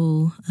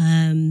 low-level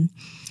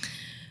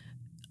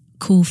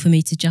call for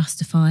me to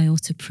justify or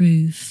to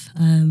prove,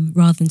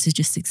 rather than to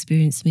just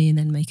experience me and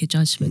then make a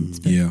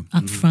judgment. But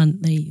up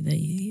front,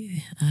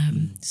 they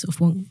sort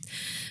of want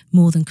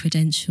more than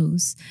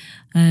credentials.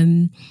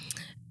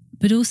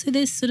 But also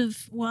there's sort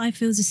of what I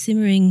feel is a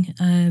simmering,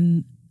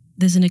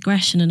 there's an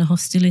aggression and a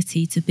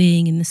hostility to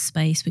being in the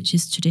space, which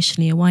is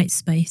traditionally a white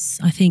space.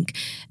 I think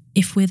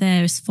if we're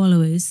there as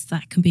followers,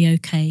 that can be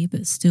okay,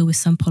 but still with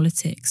some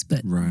politics.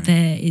 But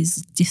there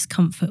is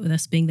discomfort with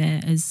us being there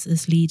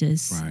as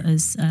leaders,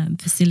 as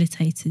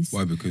facilitators.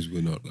 Why? Because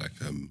we're not like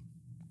the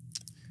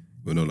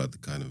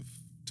kind of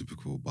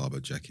typical barber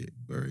jacket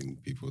wearing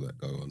people that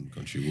go on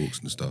country walks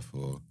and stuff,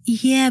 or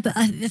but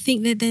I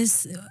think that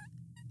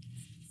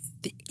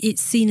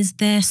it's seen as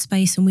their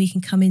space and we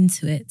can come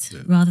into it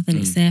rather than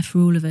it's there for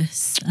all of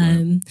us.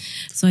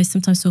 So I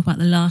sometimes talk about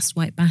the last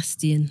white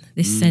bastion,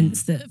 this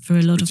sense that for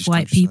a lot British of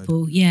white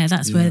people,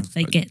 that's where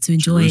they get to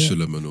enjoy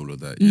Jerusalem it. and all of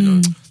that, you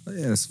know.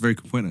 Yeah, that's a very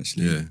good point,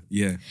 actually.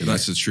 Yeah,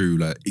 that's a true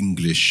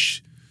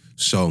English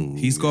song.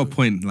 He's got a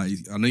point. Like,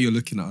 I know you're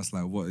looking at us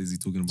like, what is he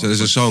talking about? So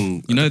there's a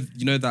song. You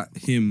know that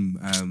hymn.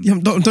 Yeah,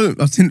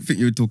 I didn't think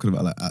you were talking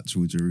about like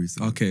actual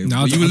Jerusalem. Okay,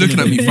 No, but you were looking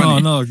at me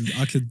funny. No,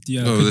 I could.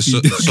 Yeah, No, could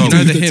the be- song. You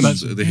know the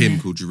hymn? The hymn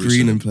called Jerusalem.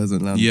 Green and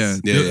pleasant lands. Yeah,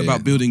 Yeah, about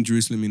yeah. building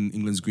Jerusalem in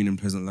England's green and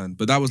pleasant land.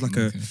 But that was like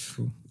Okay,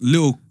 cool.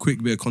 little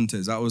quick bit of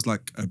context. That was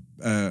like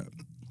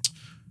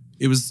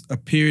it was a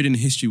period in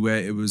history where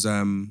it was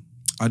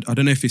I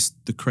don't know if it's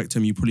the correct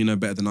term, you probably know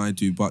better than I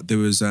do, but there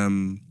was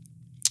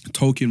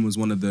Tolkien was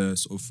one of the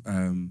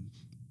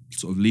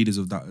sort of leaders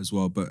of that as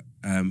well, but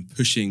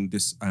pushing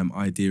this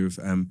idea of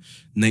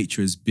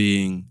nature as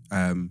being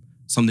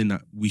something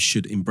that we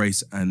should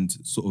embrace and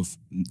sort of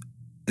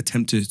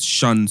attempt to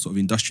shun sort of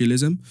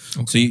industrialism.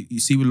 So you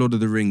see with Lord of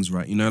the Rings,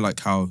 right? You know, like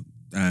how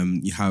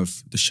you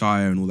have the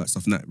Shire and all that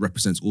stuff, and that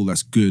represents all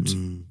that's good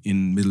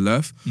in Middle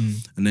Earth.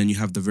 And then you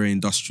have the very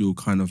industrial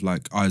kind of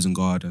like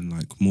Isengard and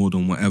like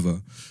Mordor,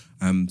 whatever.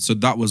 So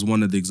that was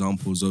one of the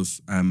examples of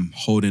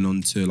holding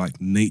on to like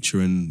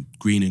nature and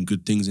green and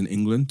good things in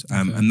England.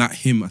 And that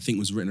hymn, I think,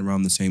 was written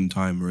around the same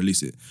time, or at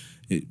least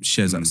it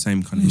shares that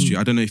same kind of history.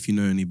 I don't know if you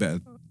know any better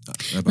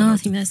about No, that. I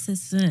think that's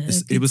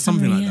a It was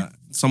something summary, like that.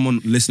 Someone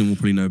listening will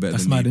probably know better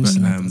That's than mad me.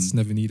 interesting. But, I just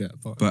never knew that.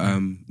 But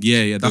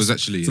yeah, that's was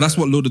actually, so that's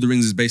what Lord of the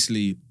Rings is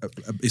basically.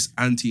 It's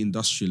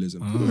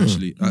anti-industrialism,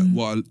 actually.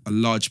 What a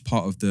large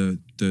part of the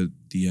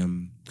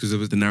Because there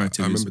was the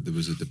narrative I is- remember there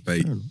was a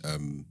debate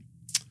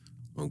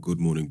on Good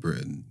Morning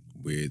Britain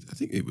with, I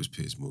think it was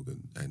Piers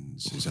Morgan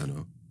and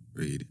Susanna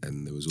Reid,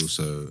 and there was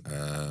also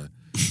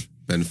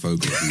Ben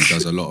Fogle, who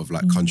does a lot of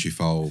like country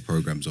file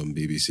programs on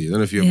BBC. I don't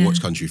know if you ever Yeah.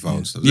 watch country file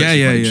and stuff. Yeah,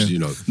 yeah, It's yeah. You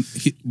know,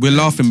 We're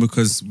laughing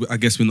because I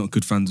guess we're not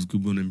good fans of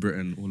Good Morning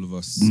Britain. All of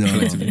us. No.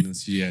 collectively.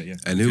 Yeah.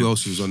 and who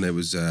else was on there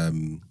was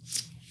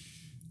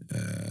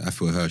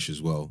Afua Hirsch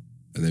as well.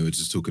 And they were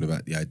just talking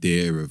about the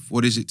idea of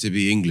what is it to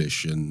be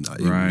English, and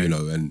Right. you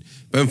know, and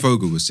Ben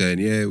Fogle was saying,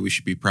 yeah, we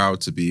should be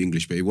proud to be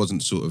English, but it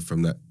wasn't sort of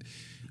from that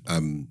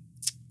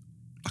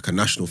like a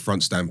national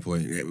front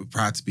standpoint. Yeah, we're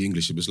proud to be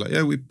English. It was like,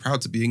 yeah, we're proud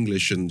to be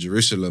English and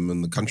Jerusalem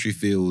and the country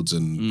fields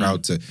and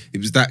proud to. It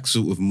was that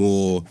sort of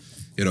more,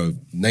 you know,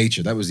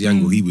 nature. That was the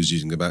angle he was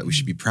using about we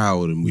should be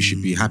proud and we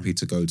should be happy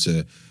to go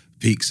to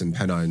Peaks and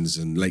Pennines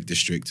and Lake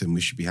District, and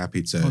we should be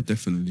happy to Oh,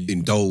 definitely.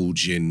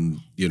 indulge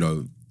in, you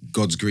know,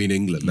 God's green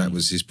England. That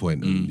was his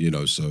point. And, you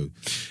know, so,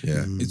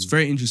 yeah. It's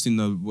very interesting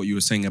though what you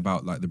were saying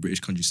about like the British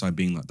countryside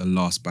being like the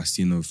last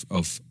bastion of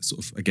sort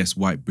of, I guess,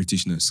 white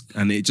Britishness,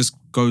 and it just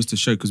goes to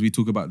show, because we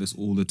talk about this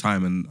all the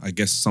time, and I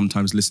guess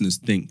sometimes listeners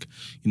think,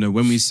 you know,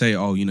 when we say,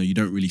 oh, you know, you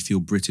don't really feel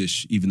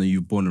British even though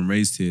you're born and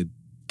raised here,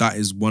 that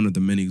is one of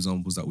the many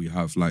examples that we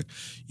have. Like,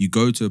 you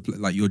go to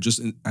like you're just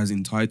as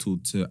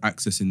entitled to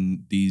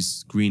accessing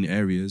these green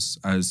areas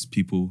as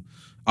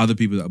other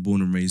people that are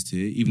born and raised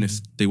here, even if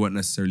they weren't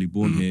necessarily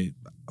born here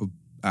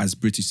as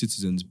British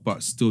citizens,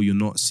 but still you're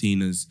not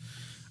seen as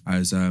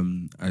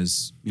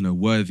you know,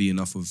 worthy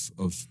enough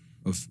of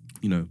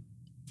you know,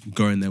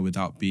 going there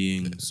without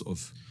being sort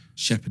of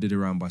shepherded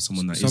around by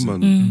someone that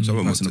Someone isn't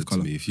once person of said to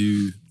colour. me, if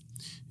you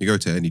go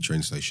to any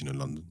train station in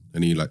London,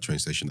 any like train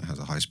station that has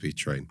a high-speed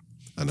train,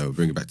 I know,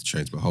 bring it back to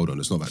trains, but hold on,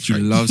 it's not about She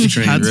trains. loves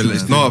trains. Really, man.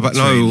 it's not about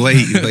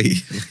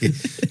wait.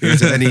 Go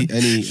to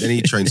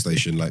any train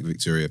station like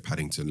Victoria,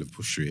 Paddington,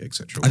 Liverpool Street,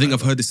 etc. I think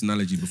I've heard this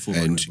analogy before.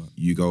 And right, but-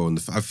 you go on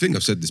I think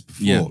I've said this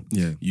before.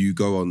 Yeah. You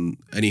go on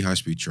any high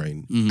speed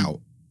train out.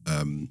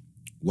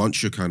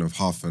 Once you're kind of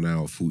half an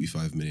hour,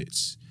 45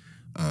 minutes,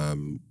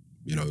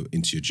 you know,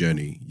 into your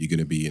journey, you're going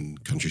to be in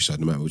countryside,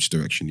 no matter which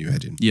direction you're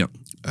heading. Yeah.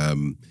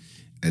 And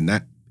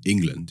that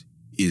England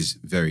is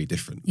very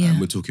different. Yeah. And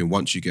we're talking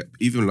once you get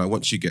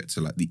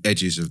to like the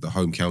edges of the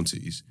home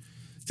counties,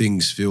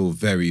 things feel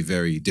very,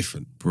 very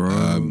different. Bro,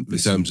 in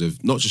terms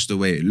of not just the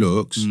way it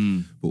looks,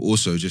 but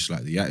also just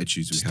like the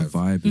attitudes Just we the have.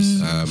 vibe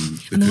is and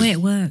the because- way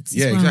it works.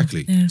 yeah, as well.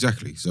 exactly. Yeah.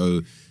 Exactly.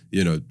 So,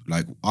 you know,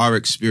 like our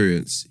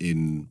experience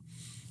in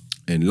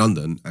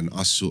London and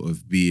us sort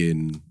of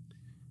being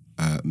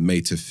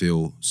made to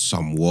feel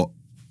somewhat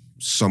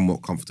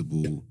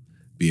comfortable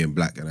being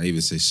black, and I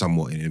even say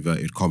somewhat in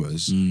inverted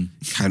commas,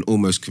 can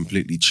almost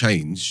completely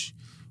change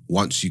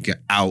once you get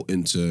out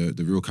into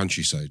the real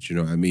countryside. You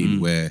know what I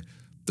mean? Where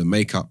the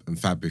makeup and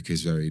fabric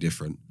is very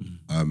different,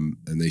 and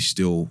they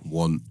still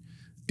want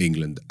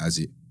England as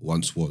it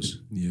once was.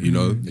 Yeah. You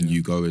know, and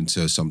you go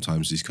into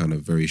sometimes these kind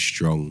of very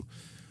strong,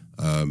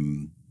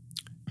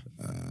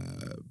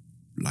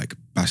 like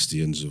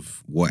bastions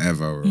of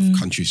whatever, of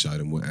countryside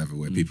and whatever,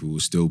 where people will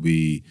still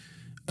be,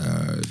 you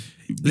know,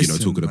 Listen,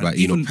 talking man, about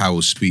even- Enoch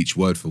Powell's speech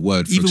word for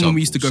word. For even example. when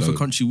we used to go So- for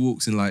country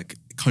walks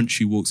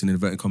in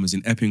inverted commas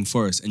in Epping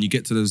Forest, and you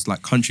get to those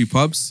like country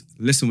pubs.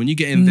 Listen, when you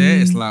get in there,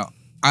 it's like,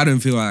 I don't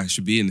feel like I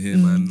should be in here,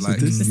 man. Like,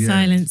 The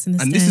silence and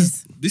the and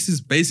stairs. this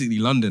is basically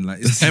London. Like,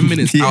 it's 10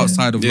 minutes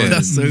outside of Yeah. London.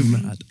 That's so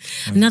mad.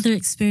 Another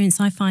experience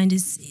I find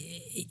is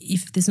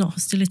if there's not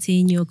hostility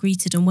and you're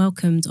greeted and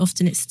welcomed,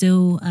 often it's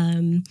still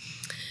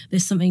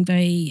there's something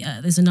very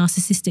there's a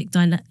narcissistic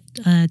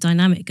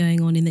dynamic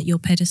going on in that you're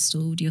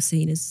pedestaled, you're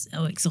seen as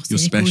exotic, You're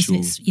special.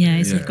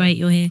 It's great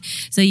you're here.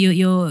 So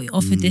you're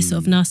offered this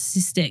sort of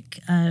narcissistic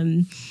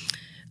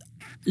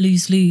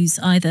lose-lose.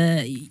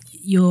 Either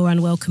you're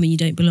unwelcome and you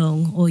don't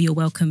belong, or you're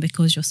welcome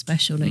because you're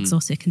special and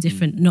exotic and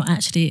different, not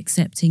actually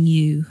accepting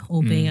you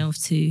or being able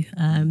to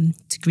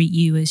greet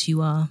you as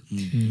you are.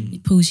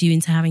 It pulls you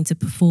into having to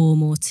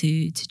perform or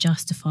to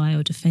justify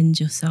or defend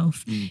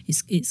yourself.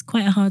 It's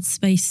quite a hard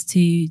space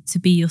to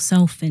be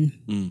yourself in.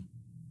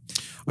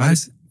 Why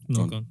is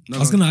Go go on. on. No, I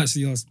was go going to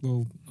actually ask,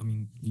 well, I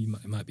mean,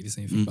 it might be the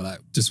same thing, but like,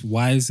 just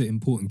why is it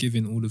important,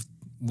 given all of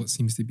what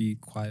seems to be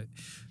quite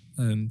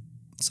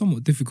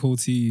somewhat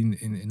difficulty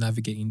in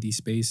navigating these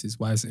spaces?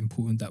 Why is it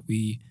important that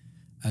we,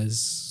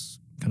 as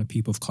kind of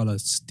people of color,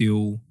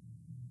 still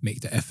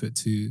make the effort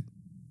to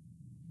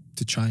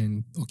try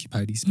and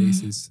occupy these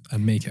spaces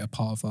and make it a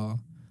part of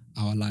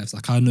our lives?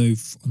 Like, I know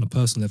on a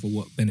personal level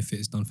what benefit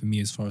it's done for me,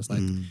 as far as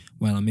like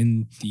when I'm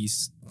in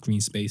these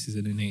green spaces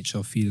and in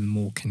nature, feeling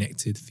more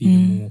connected,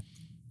 feeling more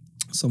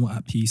somewhat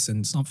at peace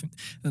and something.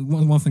 And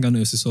one thing I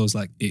noticed as well is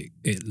like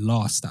it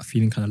lasts, that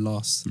feeling kind of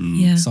lasts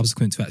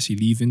subsequent to actually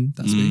leaving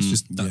that space.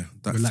 Just that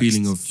relaxed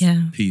feeling of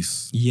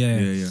peace.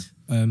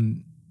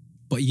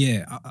 But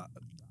yeah,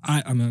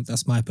 I mean,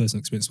 that's my personal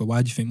experience. But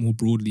why do you think more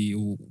broadly,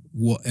 or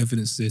what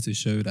evidence is there to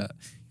show that,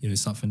 you know,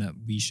 something that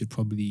we should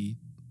probably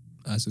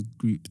as a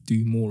group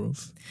do more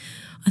of?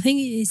 I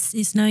think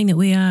it's knowing that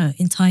we are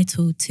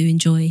entitled to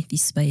enjoy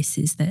these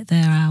spaces, that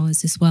they're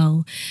ours as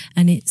well.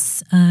 And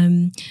it's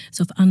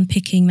sort of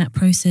unpicking that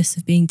process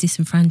of being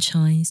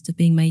disenfranchised, of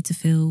being made to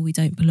feel we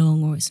don't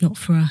belong or it's not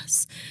for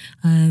us,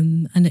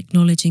 and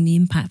acknowledging the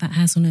impact that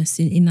has on us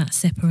in that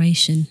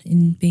separation,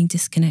 in being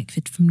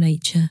disconnected from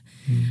nature.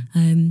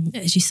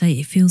 As you say,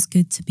 it feels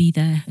good to be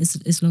there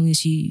as long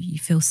as you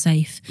feel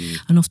safe.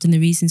 And often the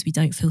reasons we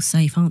don't feel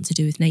safe aren't to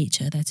do with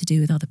nature, they're to do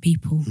with other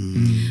people.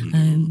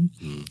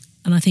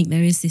 And I think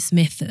there is this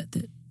myth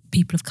that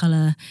people of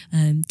colour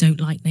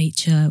don't like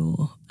nature,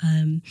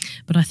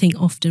 but I think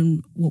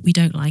often what we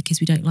don't like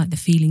is we don't like the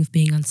feeling of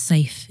being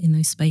unsafe in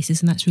those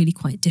spaces, and that's really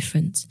quite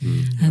different.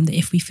 That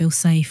if we feel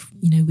safe,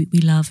 you know,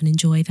 we love and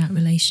enjoy that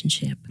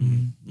relationship.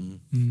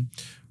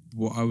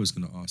 What I was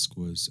going to ask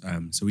was,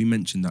 so we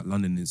mentioned that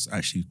London is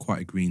actually quite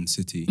a green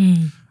city.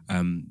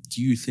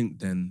 Do you think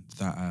then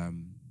that,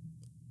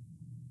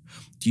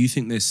 do you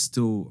think there's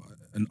still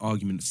an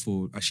argument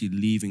for actually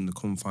leaving the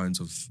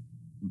confines of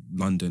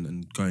London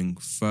and going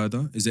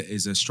further? Is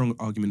there a strong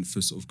argument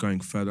for sort of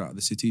going further out of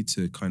the city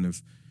to kind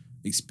of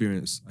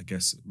experience, I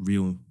guess,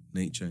 real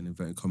nature in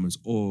inverted commas?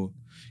 Or,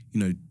 you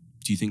know,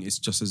 do you think it's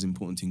just as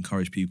important to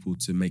encourage people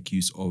to make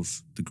use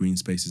of the green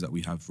spaces that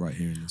we have right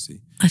here in the city?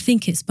 I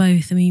think it's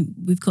both. I mean,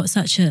 we've got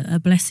such a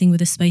blessing with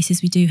the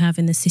spaces we do have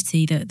in the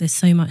city that there's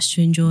so much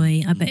to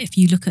enjoy. I bet if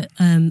you look at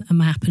a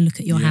map and look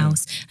at your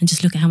house and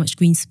just look at how much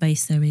green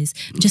space there is,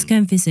 just go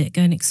and visit,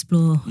 go and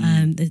explore.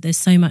 There's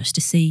so much to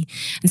see.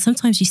 And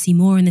sometimes you see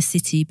more in the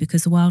city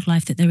because the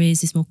wildlife that there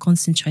is more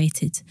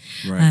concentrated.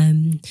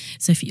 Right.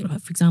 So if you,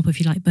 for example,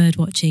 if you like bird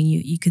watching,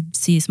 you could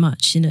see as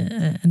much in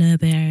an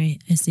urban area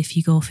as if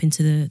you go off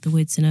into the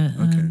woods in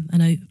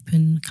an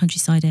open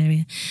countryside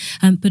area.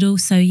 But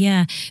also,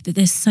 that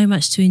there's so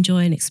much to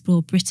enjoy and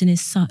explore. Britain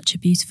is such a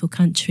beautiful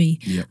country.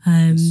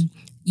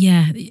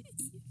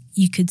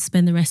 You could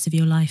spend the rest of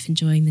your life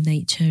enjoying the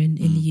nature in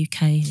the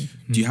UK.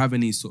 Do you have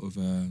any sort of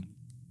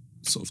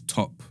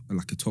top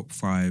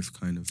 5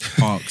 kind of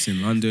parks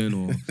in London,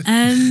 or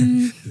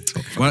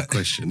Top 5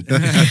 question.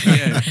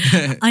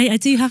 I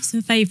do have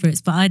some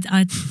favourites, but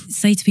I'd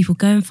say to people,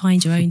 go and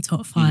find your own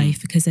top 5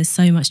 because there's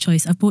so much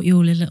choice. I brought you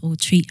all a little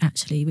treat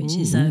actually, which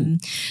is a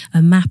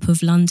map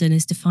of London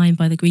as defined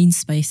by the green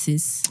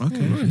spaces.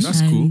 Okay,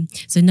 that's cool.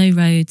 So no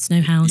roads,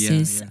 no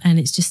houses, and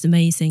it's just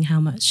amazing how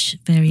much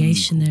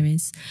variation there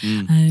is.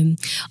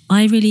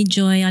 I really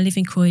enjoy, I live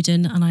in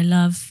Croydon and I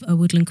love a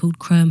woodland called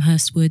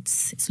Crowhurst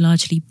Woods. It's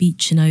largely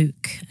beech and oak.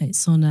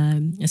 It's on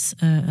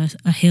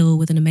a hill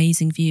with an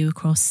amazing view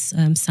across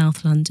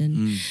South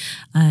London.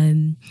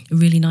 A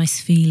really nice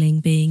feeling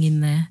being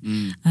in there.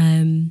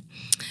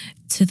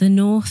 To the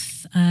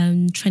north,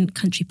 Trent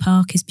Country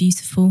Park is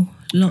beautiful.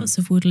 Lots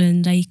of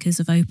woodland, acres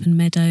of open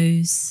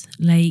meadows,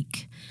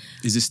 lake.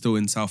 Is this still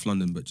in South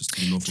London, but just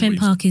to the north? Trent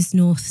Park is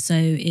north, so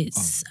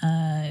it's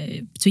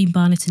between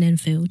Barnet and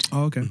Enfield.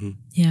 Oh, okay.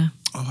 Yeah.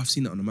 Oh, I've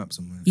seen that on a map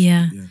somewhere.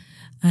 Yeah.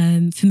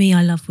 For me,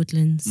 I love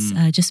woodlands,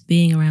 just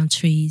being around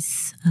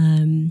trees.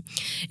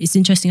 It's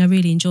interesting, I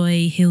really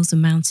enjoy hills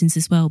and mountains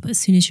as well, but as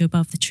soon as you're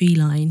above the tree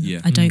line,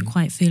 I don't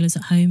quite feel as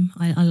at home.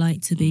 I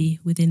like to be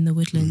within the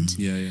woodland.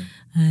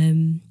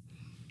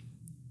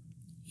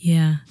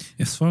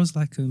 As far as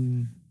like,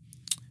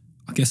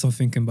 I guess I'm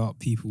thinking about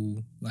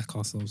people like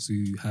ourselves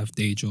who have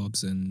day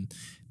jobs and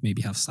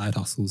maybe have side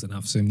hustles and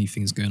have so many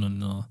things going on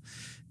in our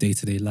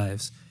day-to-day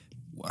lives.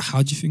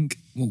 How do you think,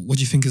 what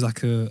do you think is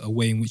like a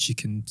way in which you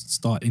can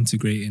start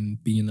integrating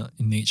being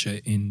in nature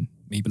in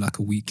maybe like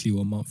a weekly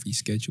or monthly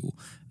schedule?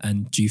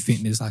 And do you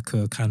think there's like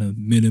a kind of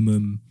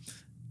minimum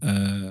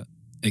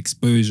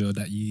exposure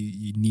that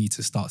you need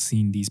to start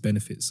seeing these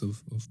benefits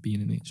of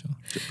being in nature.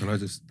 Can I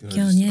just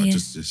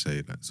just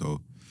say that?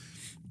 So,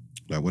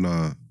 like when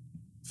I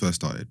first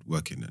started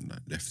working and I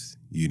left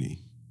uni,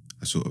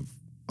 I sort of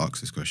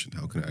asked this question: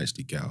 how can I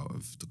actually get out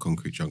of the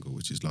concrete jungle,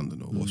 which is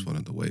London, or what's one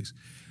of the ways?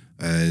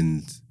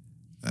 And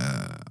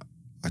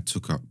I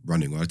took up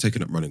running. Well, I'd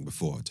taken up running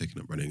before. I'd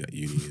taken up running at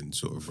uni and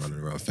sort of running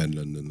around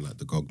Fenland and like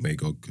the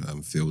Magog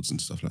fields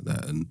and stuff like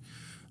that. And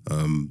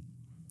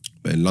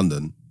but in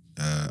London,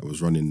 I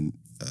was running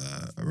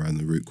around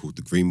the route called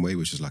the Greenway,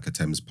 which is like a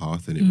Thames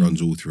path, and it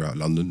runs all throughout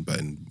London. But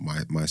in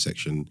my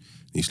section,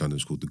 East London,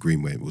 is called the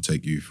Greenway. It will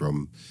take you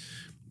from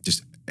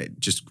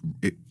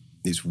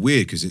it's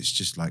weird because it's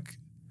just like,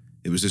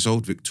 it was this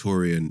old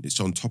Victorian,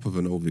 it's on top of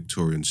an old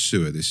Victorian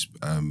sewer. This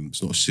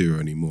it's not a sewer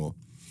anymore,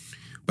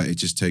 but it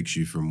just takes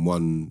you from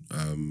one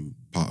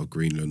part of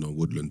Greenland or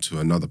Woodland to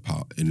another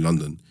part in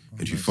London.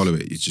 And if you follow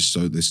it, it's just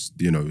so this,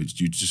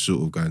 you just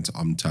sort of go into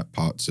untapped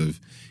parts of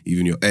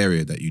even your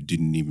area that you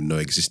didn't even know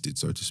existed,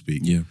 so to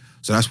speak. Yeah.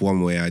 So that's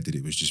one way I did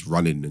it, was just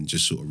running and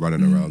just sort of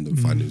running around and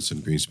finding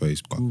some green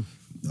space. But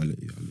I'll let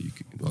you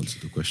answer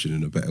the question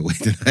in a better way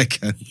than I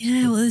can.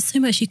 Yeah, well, there's so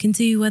much you can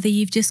do, whether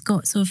you've just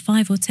got sort of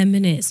 5 or 10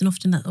 minutes, and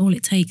often that all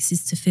it takes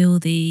is to feel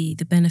the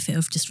benefit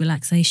of just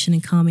relaxation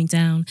and calming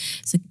down.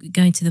 So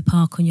going to the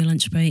park on your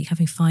lunch break,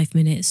 having 5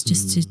 minutes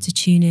just to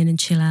tune in and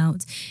chill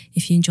out.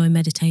 If you enjoy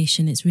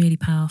meditation, it's really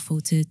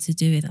powerful to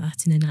do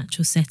that in a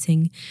natural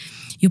setting.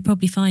 You'll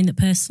probably find that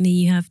personally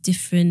you have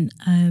different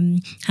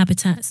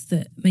habitats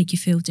that make you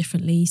feel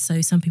differently.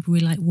 So some people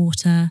really like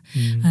water.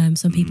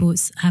 Some people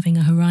it's having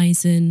a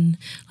horizon.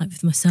 Like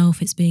with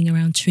myself, it's being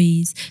around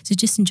trees. So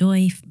just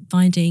enjoy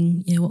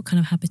finding, what kind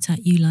of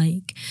habitat you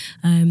like.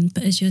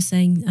 But as you're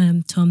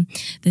saying, Tom,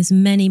 there's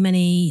many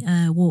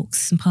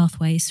walks and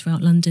pathways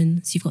throughout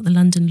London. So you've got the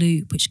London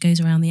Loop, which goes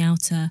around the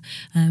outer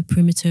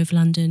perimeter of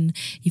London.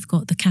 You've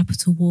got the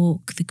Capital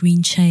Walk, the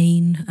Green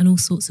Chain, and all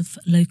sorts of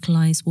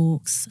localised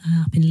walks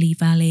up in Lee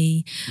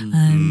Valley,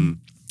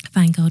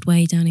 Vanguard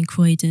Way down in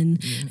Croydon,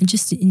 and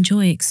just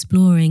enjoy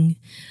exploring.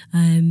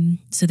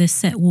 So there's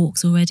set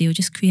walks already, or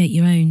just create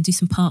your own. Do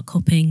some park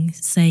hopping.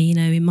 Say,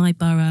 in my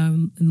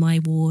borough, in my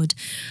ward,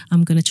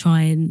 I'm going to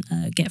try and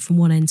get from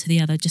one end to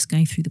the other, just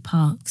going through the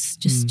parks,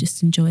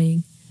 just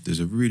enjoying. There's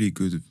a really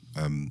good,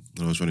 when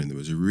I was running, there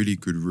was a really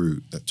good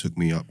route that took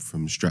me up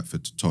from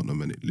Stratford to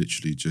Tottenham, and it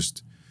literally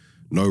just,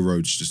 no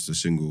roads, just a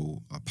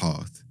single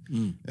path.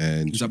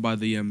 And is that by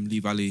the Lee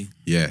Valley?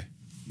 Yeah.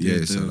 Yeah,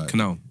 the so like,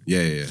 canal.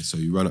 Yeah. So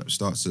you run up,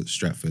 starts at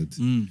Stratford,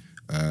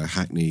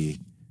 Hackney,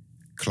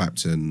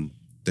 Clapton,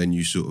 then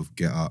you sort of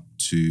get up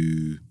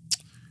to,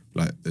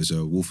 like, there's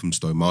a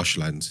Walthamstow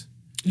marshland.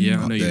 Yeah,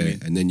 I up know there, you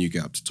mean. and then you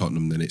get up to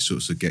Tottenham. Then it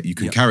sort of you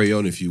can carry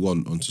on if you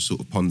want onto sort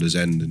of Ponders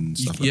End and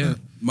stuff like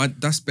that.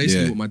 That's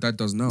basically what my dad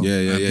does now.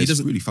 Yeah. He It's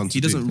doesn't really fun to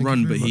He do. doesn't Thank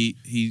run, you but very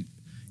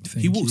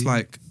he walks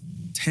like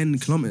 10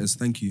 kilometers.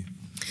 Thank you.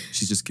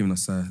 She's just giving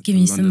us giving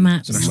you some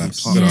maps.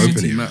 I'm going to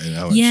open it right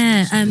now.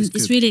 Yeah, actually, so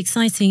it's really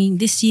exciting.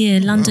 This year,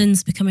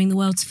 London's becoming the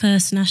world's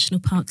first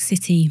national park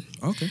city.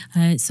 Okay.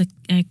 It's a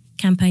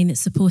campaign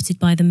that's supported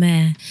by the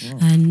mayor,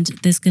 and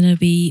there's going to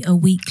be a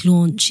week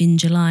launch in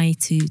July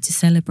to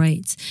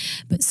celebrate.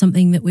 But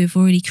something that we've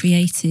already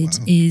created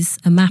is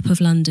a map of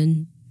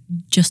London,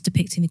 just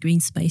depicting the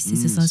green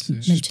spaces, as I was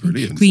mentioning,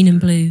 brilliant. green and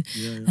blue.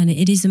 And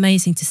it is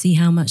amazing to see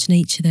how much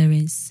nature there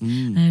is.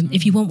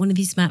 If you want one of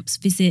these maps,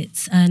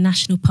 visit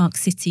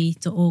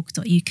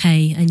nationalparkcity.org.uk,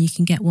 and you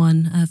can get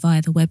one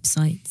via the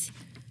website.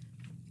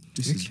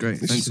 This is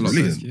great. This Thanks is a lot.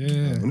 brilliant.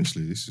 Yeah.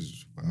 Honestly, this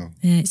is wow.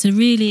 Yeah, it's a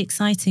really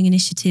exciting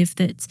initiative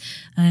that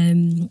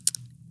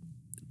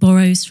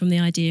borrows from the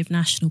idea of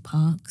national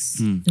parks,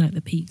 like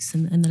the peaks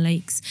and the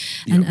lakes,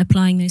 and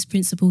applying those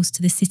principles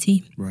to the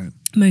city. Right.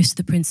 Most of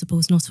the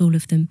principles, not all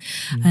of them.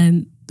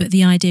 But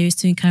the idea is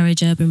to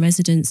encourage urban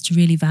residents to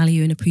really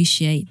value and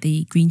appreciate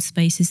the green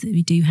spaces that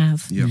we do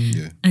have.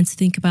 Yeah. And to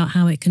think about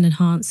how it can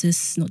enhance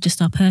us, not just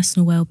our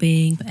personal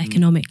well-being, but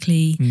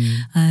economically,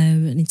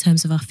 and in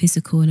terms of our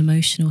physical and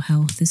emotional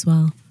health as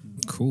well.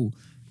 Cool.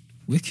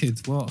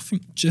 Wicked. Well, I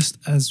think just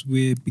as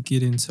we're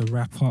beginning to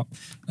wrap up,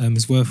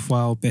 it's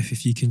worthwhile, Beth,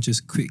 if you can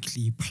just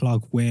quickly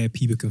plug where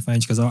people can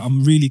find you, because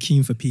I'm really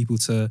keen for people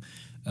to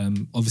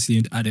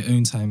obviously at their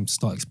own time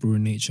start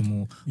exploring nature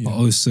more, but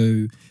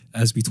also,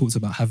 as we talked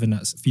about, having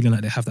that feeling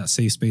like they have that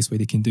safe space where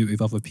they can do it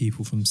with other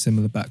people from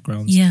similar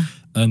backgrounds.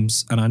 And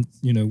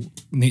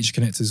Nature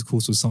Connectors, of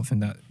course, was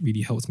something that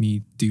really helped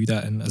me do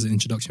that, and as an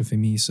introduction for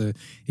me. So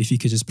if you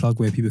could just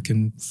plug where people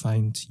can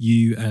find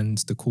you and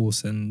the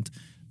course, and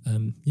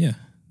that'd be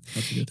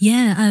good.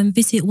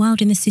 Visit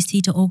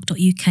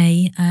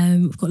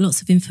wildinthecity.org.uk. We've got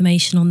lots of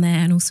information on there,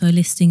 and also a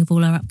listing of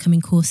all our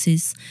upcoming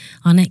courses.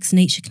 Our next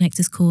Nature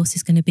Connectors course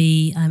is going to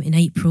be in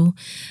April,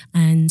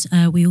 and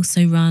we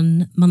also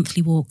run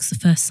monthly walks the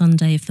first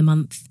Sunday of the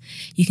month.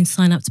 You can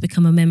sign up to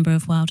become a member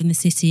of Wild in the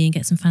City and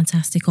get some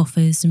fantastic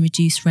offers and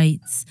reduced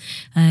rates.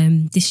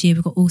 This year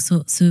we've got all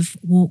sorts of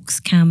walks,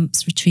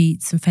 camps,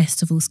 retreats and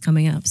festivals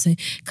coming up, so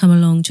come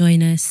along,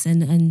 join us,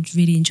 and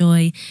really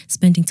enjoy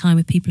spending time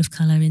with people of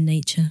colour in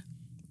nature.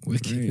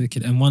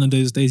 Wicked. And one of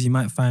those days you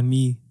might find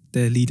me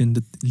there leading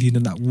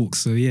that walk.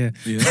 So yeah.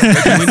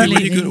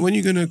 when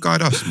you gonna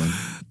guide us, man?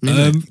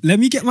 Let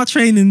me get my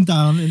training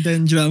down, and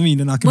then do you know what I mean?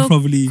 Then I can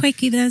probably.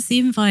 Quakey, there's the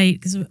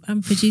invite because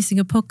I'm producing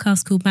a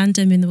podcast called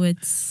Bandom in the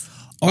Woods.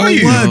 Oh,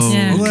 you? words.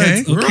 Yeah.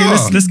 Words. Okay,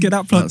 Rah. let's get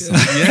that plug.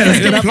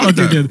 Plug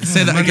that.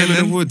 Say that again. in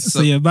the woods. So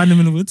yeah, Bandom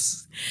in the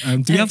Woods.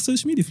 Do we have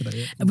social media for that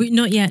yet?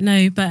 Not yet,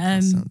 no,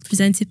 but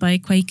presented by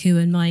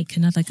Kwaku and Mike,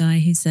 another guy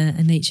who's a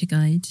nature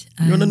guide.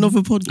 You're on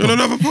another podcast. You're on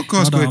another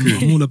podcast,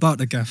 Kwaku. I'm all about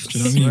the gaff. Do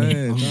you know what I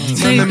mean?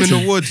 Man, them in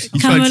the woods. You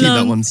Come try to keep that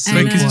along one so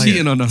and, He's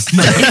cheating on us.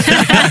 And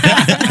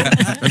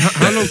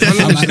how long is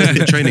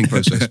the training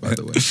process, by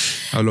the way?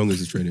 How long is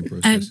the training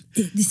process?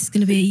 This is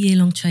going to be a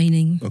year-long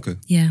training. Okay.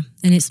 Yeah,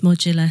 and it's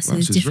modular, so Wow,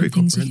 there's so it's very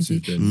different things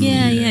you can do. comprehensive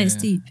then. Yeah, it's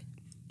deep.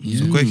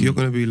 So, Kwaku, you're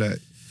going to be like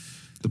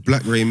the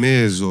Black Ray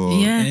Mears or...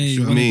 Yeah. Do you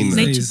know what I mean?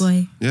 Hey, Nature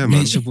boy. Yeah, man.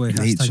 Nature boy.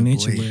 Hashtag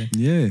nature boy.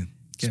 Yeah.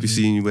 Just be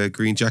seeing you wear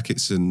green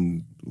jackets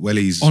and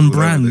wellies. On all over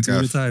brand the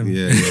all the gaff. time.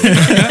 Yeah.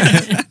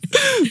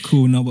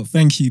 Cool. No, but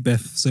thank you,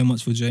 Beth, so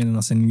much for joining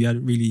us, and we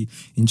had really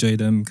enjoyed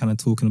kind of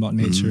talking about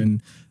nature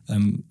and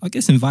I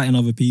guess inviting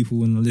other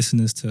people and the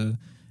listeners to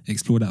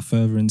explore that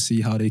further and see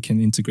how they can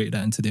integrate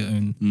that into their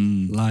own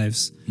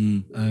lives.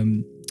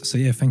 So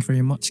yeah, thank you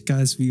very much,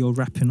 guys. We are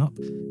wrapping up.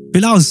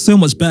 Bilal was so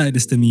much better at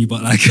this than me,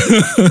 but like,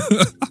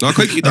 No,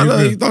 Kwaku, you done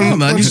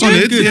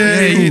solid.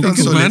 Yeah, you done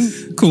solid. man.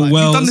 cool. You've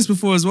well, done this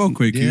before as well,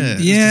 Kwaku. Yeah.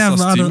 yeah,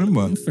 It's just us two, but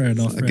remember? fair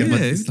enough. Fair Get enough.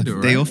 my, Yeah, it's like you a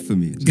did day alright. off for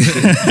me.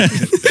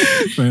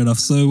 Fair enough.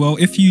 So, well,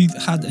 if you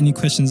had any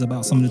questions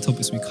about some of the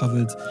topics we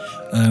covered,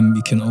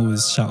 you can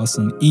always shout us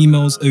on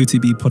emails,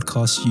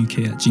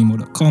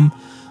 otbpodcastuk@gmail.com.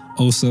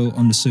 Also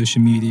on the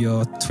social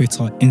media,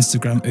 Twitter,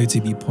 Instagram,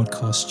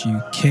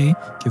 otbpodcastuk.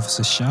 Give us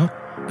a shout.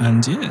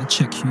 And yeah,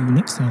 check you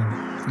next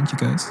time. Thank you,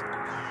 guys.